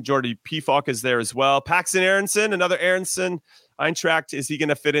Berlin? Jordy Pefok is there as well. Paxton Aronson, another Aronson. Eintracht, is he going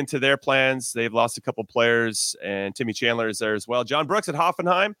to fit into their plans? They've lost a couple players, and Timmy Chandler is there as well. John Brooks at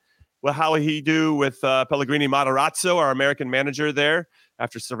Hoffenheim. Well, how will he do with Pellegrini Matarazzo, our American manager there,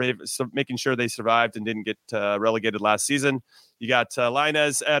 after making sure they survived and didn't get relegated last season? You got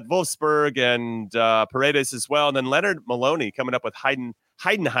Lainez at Wolfsburg and Paredes as well. And then Leonard Maloney coming up with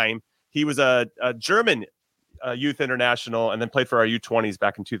Heidenheim. He was a German youth international and then played for our U20s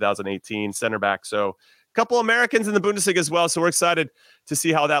back in 2018, center back. So a couple Americans in the Bundesliga as well. So we're excited to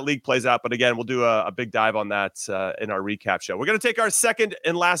see how that league plays out. But again, we'll do a big dive on that in our recap show. We're going to take our second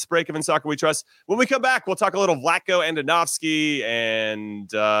and last break of In Soccer We Trust. When we come back, we'll talk a little Vlatko Andonovski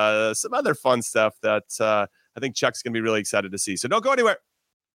and some other fun stuff that I think Chuck's going to be really excited to see. So don't go anywhere.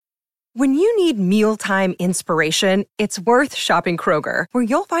 When you need mealtime inspiration, it's worth shopping Kroger, where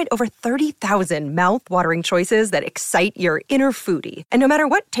you'll find over 30,000 mouth-watering choices that excite your inner foodie. And no matter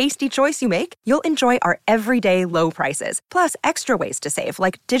what tasty choice you make, you'll enjoy our everyday low prices, plus extra ways to save,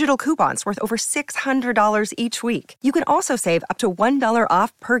 like digital coupons worth over $600 each week. You can also save up to $1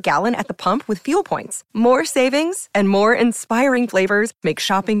 off per gallon at the pump with fuel points. More savings and more inspiring flavors make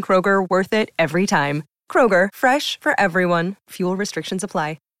shopping Kroger worth it every time. Kroger, fresh for everyone. Fuel restrictions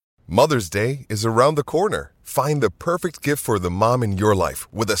apply. Mother's Day is around the corner. Find the perfect gift for the mom in your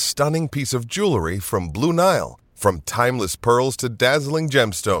life with a stunning piece of jewelry from Blue Nile. From timeless pearls to dazzling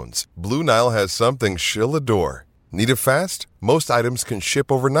gemstones, Blue Nile has something she'll adore. Need it fast? Most items can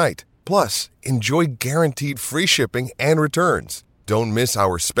ship overnight. Plus, enjoy guaranteed free shipping and returns. Don't miss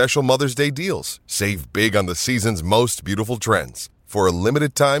our special Mother's Day deals. Save big on the season's most beautiful trends. For a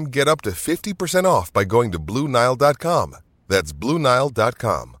limited time, get up to 50% off by going to BlueNile.com. That's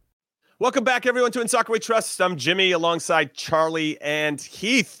BlueNile.com. Welcome back, everyone, to In Soccer We Trust. I'm Jimmy alongside Charlie and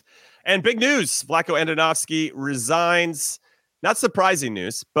Heath. And big news, Vlatko Andonovski resigns. Not surprising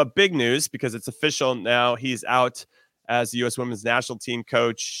news, but big news because it's official now. He's out as the U.S. Women's National Team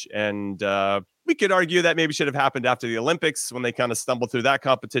coach. And we could argue that maybe should have happened after the Olympics when they kind of stumbled through that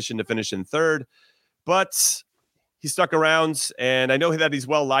competition to finish in third. But he stuck around, and I know that he's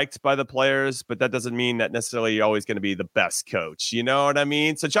well-liked by the players, but that doesn't mean that necessarily you're always going to be the best coach. You know what I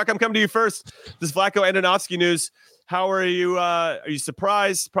mean? So, Chuck, I'm coming to you first. This Vlatko Andonovski news, how are you? Are you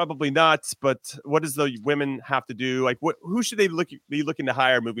surprised? Probably not, but what does the women have to do? Like, who should they be looking to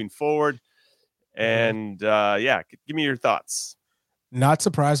hire moving forward? And, give me your thoughts. Not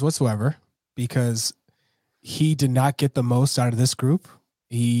surprised whatsoever because he did not get the most out of this group.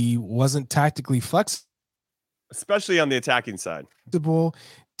 He wasn't tactically flexible. Especially on the attacking side.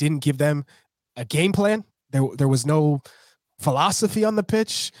 Didn't give them a game plan. There was no philosophy on the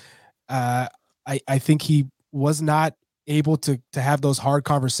pitch. I think he was not able to have those hard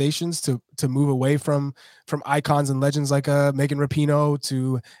conversations to move away from icons and legends like Megan Rapinoe,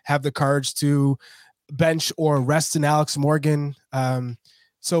 to have the courage to bench or rest in Alex Morgan.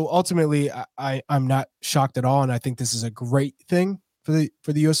 So ultimately, I'm not shocked at all, and I think this is a great thing for the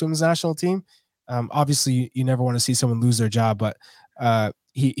U.S. Women's National Team. Obviously, you never want to see someone lose their job, but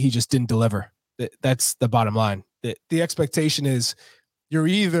he just didn't deliver. That's the bottom line. The expectation is you're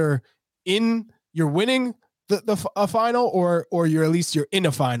either you're winning a final, or you're at least you're in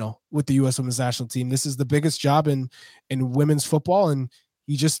a final with the U.S. Women's National Team. This is the biggest job in women's football, and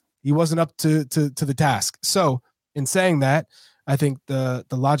he wasn't up to the task. So, in saying that, I think the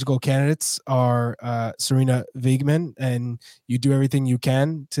logical candidates are Serena Wiegmann, and you do everything you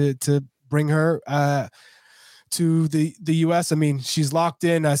can to bring her to the U.S. I mean, she's locked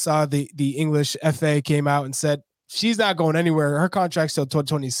in. I saw the English FA came out and said she's not going anywhere. Her contract's till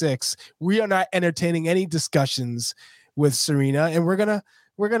 2026. We are not entertaining any discussions with Serena, and we're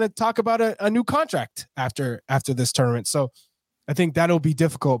gonna talk about a new contract after this tournament. So I think that'll be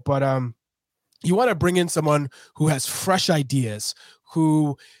difficult. But you want to bring in someone who has fresh ideas,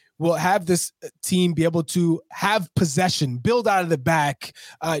 who will have this team be able to have possession, build out of the back,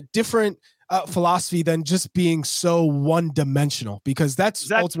 different philosophy than just being so one-dimensional, because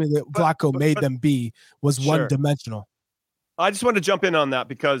that's ultimately what Vlatko made them be, was one-dimensional. I just want to jump in on that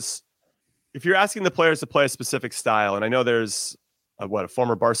because if you're asking the players to play a specific style, and I know there's a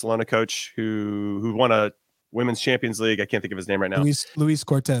former Barcelona coach who won a Women's Champions League. I can't think of his name right now. Luis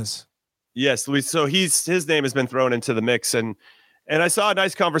Cortez. Yes, Luis. So his name has been thrown into the mix, and I saw a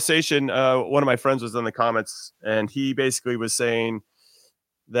nice conversation. One of my friends was in the comments, and he basically was saying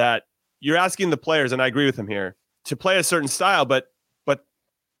that you're asking the players, and I agree with him here, to play a certain style, but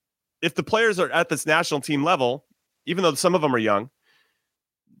if the players are at this national team level, even though some of them are young,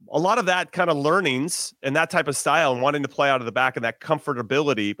 a lot of that kind of learnings and that type of style and wanting to play out of the back and that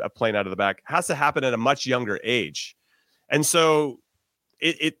comfortability of playing out of the back has to happen at a much younger age. And so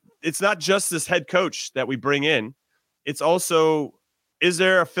it's not just this head coach that we bring in. It's also, is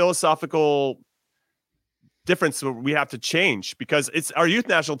there a philosophical difference we have to change? Because it's our youth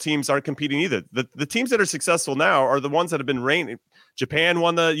national teams aren't competing either. The teams that are successful now are the ones that have been reigning. Japan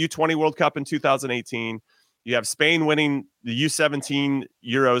won the U20 World Cup in 2018. You have Spain winning the U17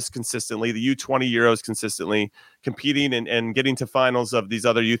 Euros consistently, the U20 Euros consistently, competing and getting to finals of these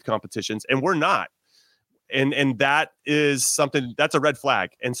other youth competitions. And we're not. And that is something that's a red flag.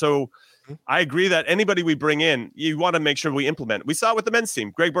 And so I agree that anybody we bring in, you want to make sure we implement. We saw it with the men's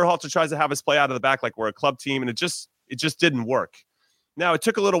team. Greg Berhalter tries to have us play out of the back like we're a club team, and it just didn't work. Now, it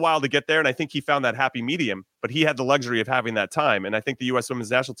took a little while to get there, and I think he found that happy medium, but he had the luxury of having that time. And I think the U.S. women's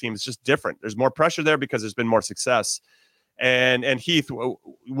national team is just different. There's more pressure there because there's been more success. And Heath,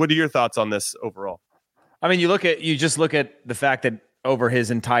 what are your thoughts on this overall? I mean, you just look at the fact that over his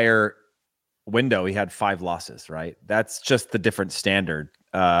entire window, he had 5 losses, right? That's just the different standard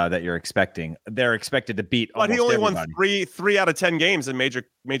that you're expecting. They're expected to beat. But he only everybody. won three out of 10 games in major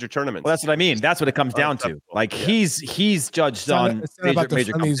tournaments. Well, that's what I mean. That's what it comes down to. Like he's judged on major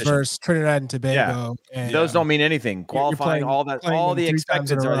competitions. Versus Trinidad and Tobago. Yeah. And, those don't mean anything. Qualifying, all the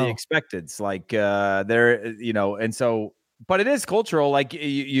expecteds are the expecteds. Like they're, and so, but it is cultural. Like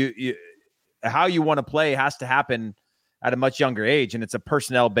you how you want to play has to happen at a much younger age, and it's a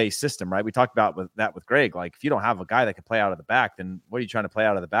personnel-based system, right? We talked about with Greg. Like, if you don't have a guy that can play out of the back, then what are you trying to play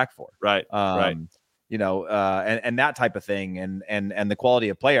out of the back for? Right, right. And that type of thing, and the quality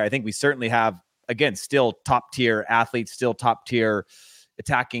of player. I think we certainly have, again, still top-tier athletes, still top-tier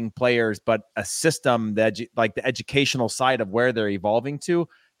attacking players, but a system that, like the educational side of where they're evolving to,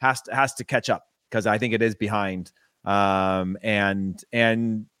 has to catch up, because I think it is behind. And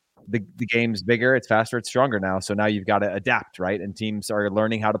the game's bigger, it's faster, it's stronger now. So now you've got to adapt, right? And teams are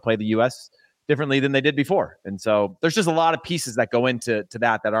learning how to play the U.S. differently than they did before. And so there's just a lot of pieces that go into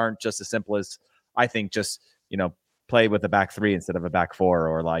that aren't just as simple as, I think, just, play with a back 3 instead of a back 4,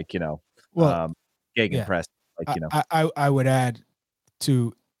 or gegenpress. I would add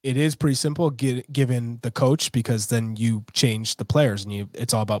to, it is pretty simple given the coach, because then you change the players and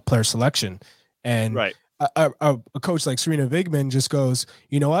it's all about player selection. And right. A coach like Serena Vigman just goes,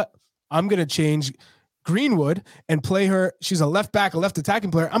 you know what? I'm going to change Greenwood and play her. She's a left back, a left attacking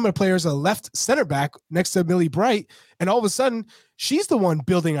player. I'm going to play her as a left center back next to Millie Bright. And all of a sudden, she's the one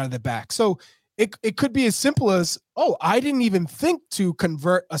building out of the back. So it could be as simple as, I didn't even think to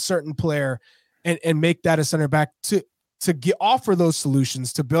convert a certain player and make that a center back to offer those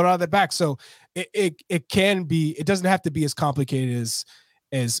solutions to build out of the back. So it can be, it doesn't have to be as complicated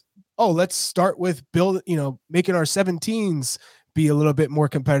as let's start with making our 17s be a little bit more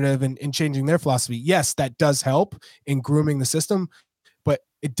competitive and changing their philosophy. Yes, that does help in grooming the system, but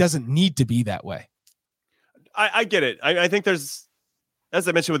it doesn't need to be that way. I get it. I think there's, as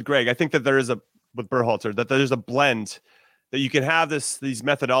I mentioned with Greg, I think that there is with Berhalter, that there's a blend that you can have these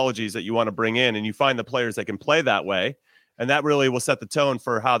methodologies that you want to bring in, and you find the players that can play that way. And that really will set the tone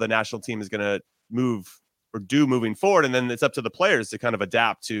for how the national team is going to move or do moving forward. And then it's up to the players to kind of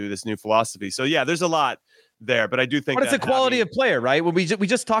adapt to this new philosophy. So yeah, there's a lot there, but I do think it's a quality of player, right? Well, we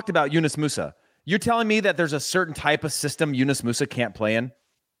just talked about Yunus Musa. You're telling me that there's a certain type of system Yunus Musa can't play in?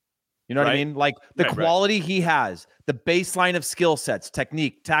 You know what I mean? Like the quality he has, the baseline of skill sets,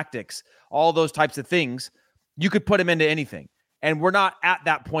 technique, tactics, all those types of things, you could put him into anything. And we're not at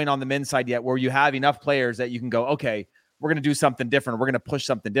that point on the men's side yet where you have enough players that you can go, okay, we're going to do something different. We're going to push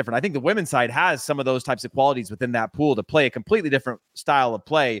something different. I think the women's side has some of those types of qualities within that pool to play a completely different style of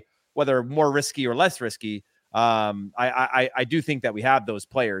play, whether more risky or less risky. I do think that we have those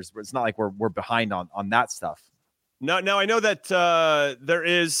players, but it's not like we're behind on that stuff. Now I know that there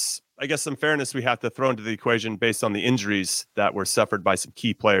is, I guess, some fairness we have to throw into the equation based on the injuries that were suffered by some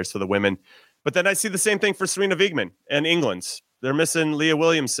key players for the women. But then I see the same thing for Serena Vigman and England's. They're missing Leah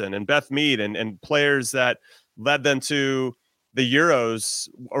Williamson and Beth Mead and players that led them to the Euros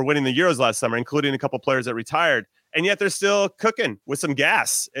or winning the Euros last summer, including a couple players that retired. And yet they're still cooking with some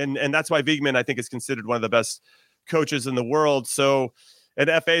gas. And that's why Vigman, I think, is considered one of the best coaches in the world. So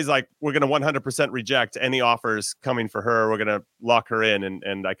at FA is like, we're going to 100% reject any offers coming for her. We're going to lock her in.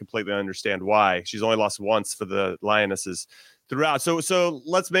 And I completely understand why. She's only lost once for the Lionesses throughout. So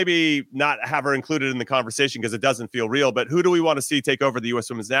let's maybe not have her included in the conversation because it doesn't feel real. But who do we want to see take over the U.S.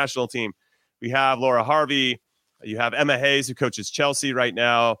 Women's National Team? We have Laura Harvey. You have Emma Hayes, who coaches Chelsea right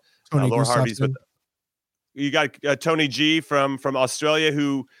now. Laura Harvey's with. You got Tony G from Australia,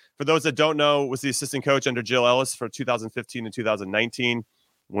 who, for those that don't know, was the assistant coach under Jill Ellis for 2015 and 2019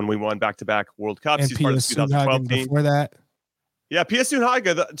 when we won back-to-back World Cups. And She's part of the 2012 team. Before that. Yeah, Pia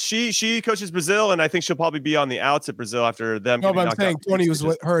Sundhage, she coaches Brazil, and I think she'll probably be on the outs at Brazil after them. No, but I'm saying Tony was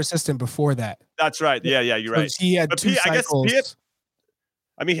with her assistant before that. That's right. Yeah, you're right. He had two cycles.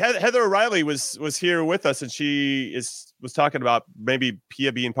 I mean, Heather O'Reilly was here with us, and she was talking about maybe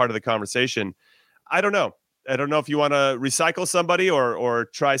Pia being part of the conversation. I don't know if you want to recycle somebody or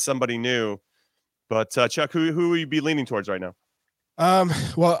try somebody new. But Chuck, who will you be leaning towards right now?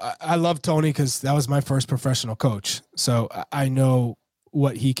 Well, I love Tony because that was my first professional coach. So I know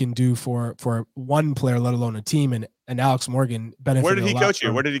what he can do for one player, let alone a team. And Alex Morgan benefited. Where did he coach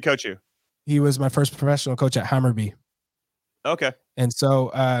you? Where did he coach you? He was my first professional coach at Hammarby. Okay. And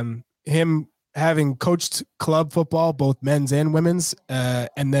so him having coached club football, both men's and women's,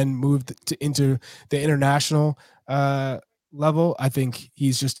 and then moved into the international level, I think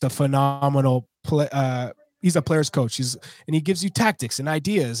he's just a phenomenal he's a player's coach. And he gives you tactics and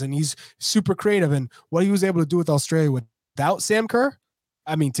ideas, and he's super creative. And what he was able to do with Australia without Sam Kerr,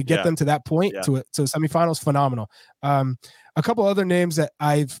 I mean, to get them to that point, to semifinals, phenomenal. A couple other names that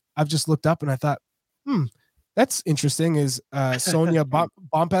I've just looked up and I thought, that's interesting is Sonia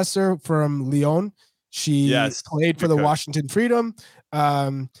Bompester from Lyon. She played for the Washington Freedom.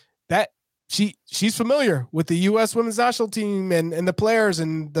 That she's familiar with the U.S. Women's National Team and the players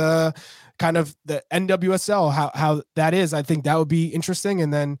and the kind of the NWSL, how that is. I think that would be interesting.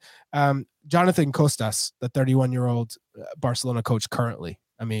 And then Jonathan Costas, the 31-year-old Barcelona coach currently.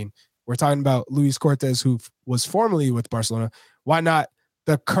 I mean, we're talking about Luis Cortez, who was formerly with Barcelona. Why not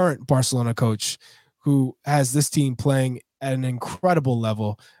the current Barcelona coach who has this team playing at an incredible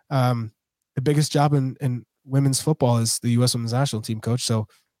level? The biggest job in women's football is the U.S. Women's National Team coach. So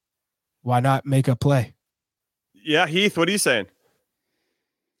why not make a play? Yeah. Heath, what are you saying?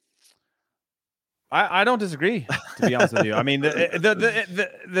 I don't disagree, to be honest with you. I mean,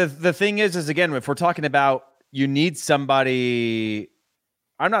 the thing is again, if we're talking about you need somebody,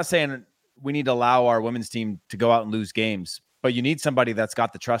 I'm not saying we need to allow our women's team to go out and lose games, but you need somebody that's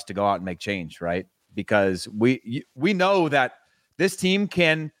got the trust to go out and make change, right? Because we know that this team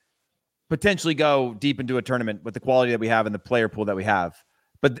can potentially go deep into a tournament with the quality that we have and the player pool that we have,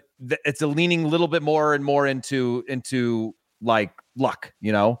 but it's a leaning a little bit more and more into like luck,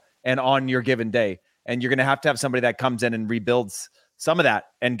 and on your given day. And you're going to have somebody that comes in and rebuilds some of that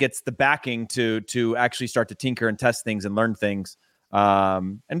and gets the backing to actually start to tinker and test things and learn things,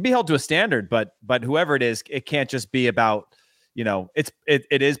 and be held to a standard. But whoever it is, it can't just be about, it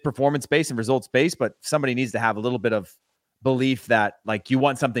is performance-based and results-based, but somebody needs to have a little bit of belief that like you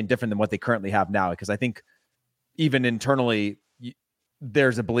want something different than what they currently have now. Because I think even internally,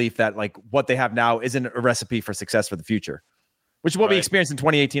 there's a belief that like what they have now isn't a recipe for success for the future. Which is what we experienced in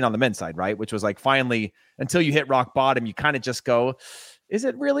 2018 on the men's side, right? Which was like finally, until you hit rock bottom, you kind of just go, is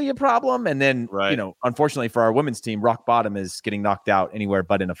it really a problem? And then, unfortunately for our women's team, rock bottom is getting knocked out anywhere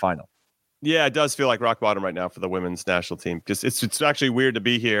but in a final. Yeah, it does feel like rock bottom right now for the women's national team because it's actually weird to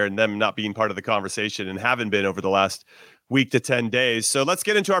be here and them not being part of the conversation and haven't been over the last week to 10 days. So let's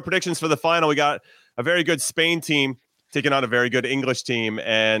get into our predictions for the final. We got a very good Spain team taking on a very good English team,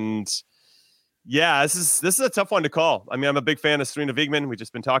 and yeah, this is a tough one to call. I mean, I'm a big fan of Serena Wiegmann. We've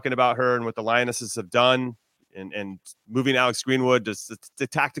just been talking about her and what the Lionesses have done and moving Alex Greenwood, just the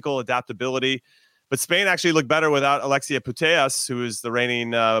tactical adaptability. But Spain actually looked better without Alexia Putellas, who is the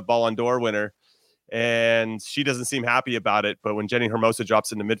reigning Ballon d'Or winner. And she doesn't seem happy about it. But when Jenny Hermoso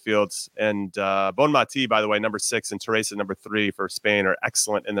drops into midfields, and Bonmati, by the way, number 6, and Teresa, number 3 for Spain, are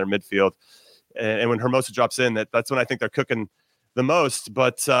excellent in their midfield. And when Hermoso drops in, that's when I think they're cooking the most.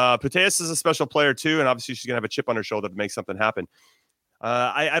 But Putellas is a special player too, and obviously she's gonna have a chip on her shoulder to make something happen.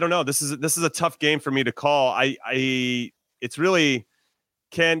 I don't know. This is a tough game for me to call. It's really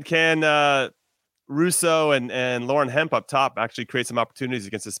can Russo and Lauren Hemp up top actually create some opportunities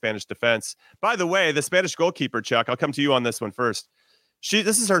against the Spanish defense. By the way, the Spanish goalkeeper, Chuck, I'll come to you on this one first.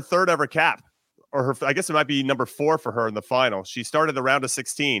 This is her third ever cap, or I guess it might be number 4 for her in the final. She started the round of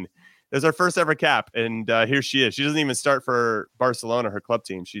 16. It was her first ever cap, and here she is. She doesn't even start for Barcelona, her club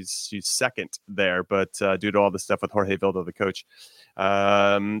team. She's second there, but due to all the stuff with Jorge Vilda, the coach,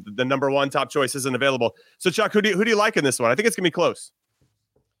 the number 1 top choice isn't available. So, Chuck, who do you like in this one? I think it's gonna be close.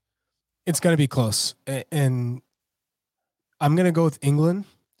 It's gonna be close, and I'm gonna go with England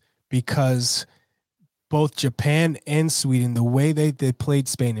because both Japan and Sweden, the way they played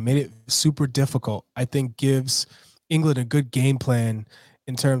Spain and made it super difficult, I think gives England a good game plan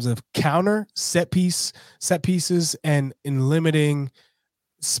in terms of counter set pieces and in limiting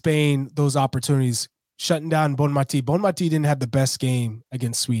Spain those opportunities, shutting down Bonmati. Bonmati didn't have the best game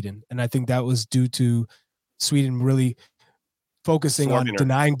against Sweden, and I think that was due to Sweden really focusing on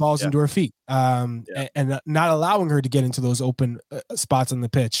denying balls into her feet and not allowing her to get into those open spots on the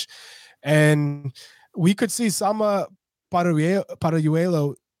pitch. And we could see Sama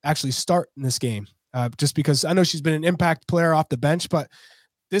Parayuelo actually start in this game, just because I know she's been an impact player off the bench, but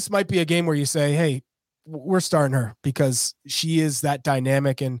this might be a game where you say, hey, we're starting her because she is that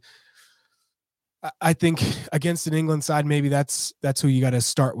dynamic. And I think against an England side, maybe that's who you got to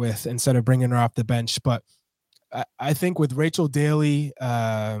start with instead of bringing her off the bench. But I think with Rachel Daly,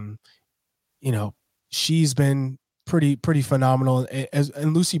 she's been pretty phenomenal.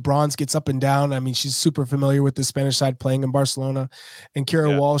 And Lucy Bronze gets up and down. I mean, she's super familiar with the Spanish side playing in Barcelona, and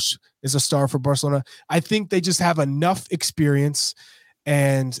Kira Walsh is a star for Barcelona. I think they just have enough experience,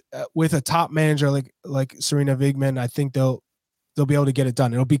 and with a top manager like Serena Wigman, I think they'll be able to get it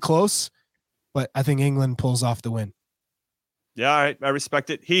done. It'll be close, but I think England pulls off the win. Yeah, all right, I respect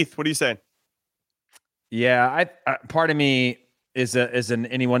it. Heath, what are you saying? Yeah, I part of me is an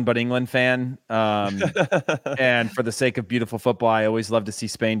anyone but England fan, and for the sake of beautiful football, I always love to see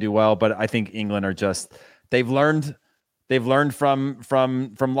Spain do well. But I think England are just they've learned from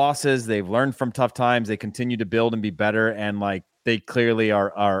losses, they've learned from tough times. They continue to build and be better, and like they clearly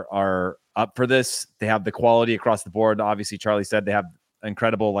are up for this. They have the quality across the board. Obviously, Charlie said they have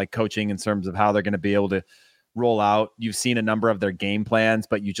incredible like coaching in terms of how they're going to be able to roll out. You've seen a number of their game plans,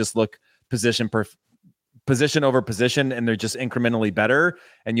 but you just look position over position, and they're just incrementally better.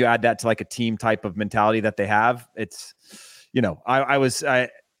 And you add that to like a team type of mentality that they have. It's, I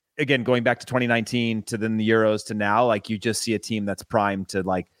again, going back to 2019 to then the Euros to now, like you just see a team that's primed to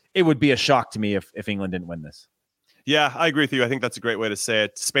like, it would be a shock to me if England didn't win this. Yeah, I agree with you. I think that's a great way to say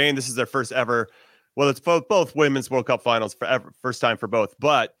it. Spain, this is their first ever, well, it's both women's World Cup finals forever, first time for both.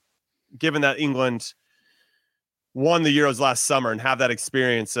 But given that England won the Euros last summer and have that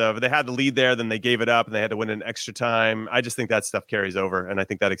experience of they had the lead there, then they gave it up and they had to win in extra time. I just think that stuff carries over, and I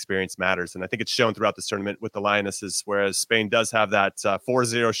think that experience matters. And I think it's shown throughout this tournament with the Lionesses, whereas Spain does have that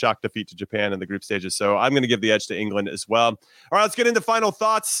 4-0 shock defeat to Japan in the group stages. So I'm going to give the edge to England as well. All right, let's get into final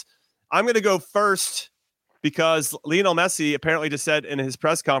thoughts. I'm going to go first because Lionel Messi apparently just said in his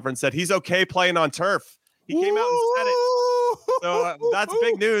press conference that he's okay playing on turf. He came out and said it. So that's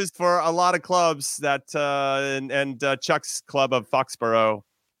big news for a lot of clubs that and Chuck's club of Foxborough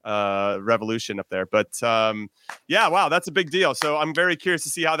Revolution up there. But yeah, wow, that's a big deal. So I'm very curious to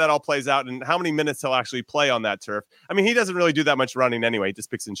see how that all plays out and how many minutes he'll actually play on that turf. I mean, he doesn't really do that much running anyway. He just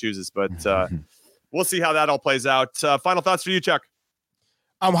picks and chooses, but we'll see how that all plays out. Final thoughts for you, Chuck?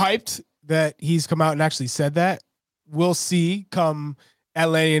 I'm hyped that he's come out and actually said that. We'll see come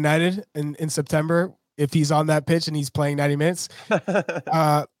Atlanta United in September if he's on that pitch and he's playing 90 minutes.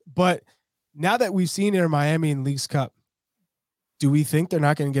 But now that we've seen Inter Miami in Leagues Cup, do we think they're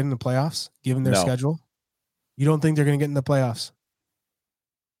not going to get in the playoffs given their schedule? You don't think they're going to get in the playoffs?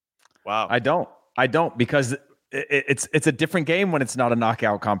 Wow. I don't because it's a different game when it's not a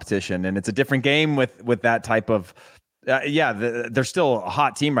knockout competition, and it's a different game with that type of they're still a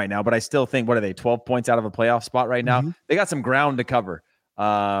hot team right now, but I still think, what are they, 12 points out of a playoff spot right now? Mm-hmm. They got some ground to cover.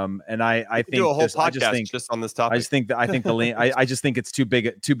 And I think do a whole podcast just on this topic. I just think it's too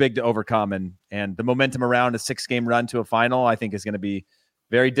big to overcome, and the momentum around a 6-game run to a final, I think is going to be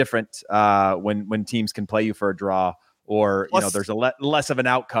very different when teams can play you for a draw, or plus, there's a less of an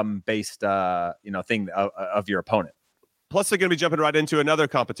outcome based thing of your opponent. Plus, they're going to be jumping right into another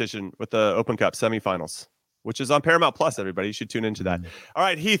competition with the Open Cup semifinals, which is on Paramount Plus. Everybody, you should tune into that. All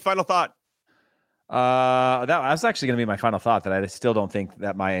right, Heath, final thought. That was actually going to be my final thought, that I still don't think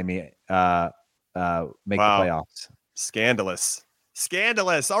that Miami make the playoffs. Scandalous.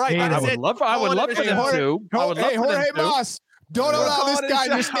 All right, I would love for them to. Jorge Mas, don't allow this guy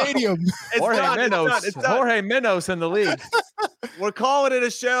in your stadium. Jorge Minos in the league. We're calling it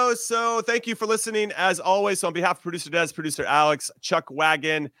a show, so thank you for listening as always. So on behalf of producer Des, producer Alex, Chuck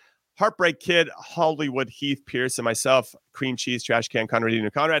Wagon, Heartbreak Kid, Hollywood Heath Pierce, and myself, Cream Cheese, Trash Can,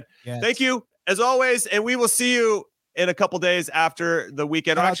 Conrad. Yes. Thank you as always, and we will see you in a couple days after the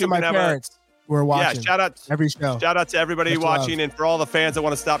weekend. Shout out to my parents. We're watching. Yeah, shout out every show. Shout out to everybody watching, and for all the fans that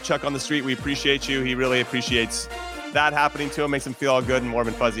want to stop Chuck on the street, we appreciate you. He really appreciates that happening to him. Makes him feel all good and warm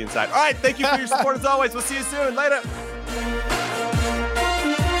and fuzzy inside. All right, thank you for your support as always. We'll see you soon. Later.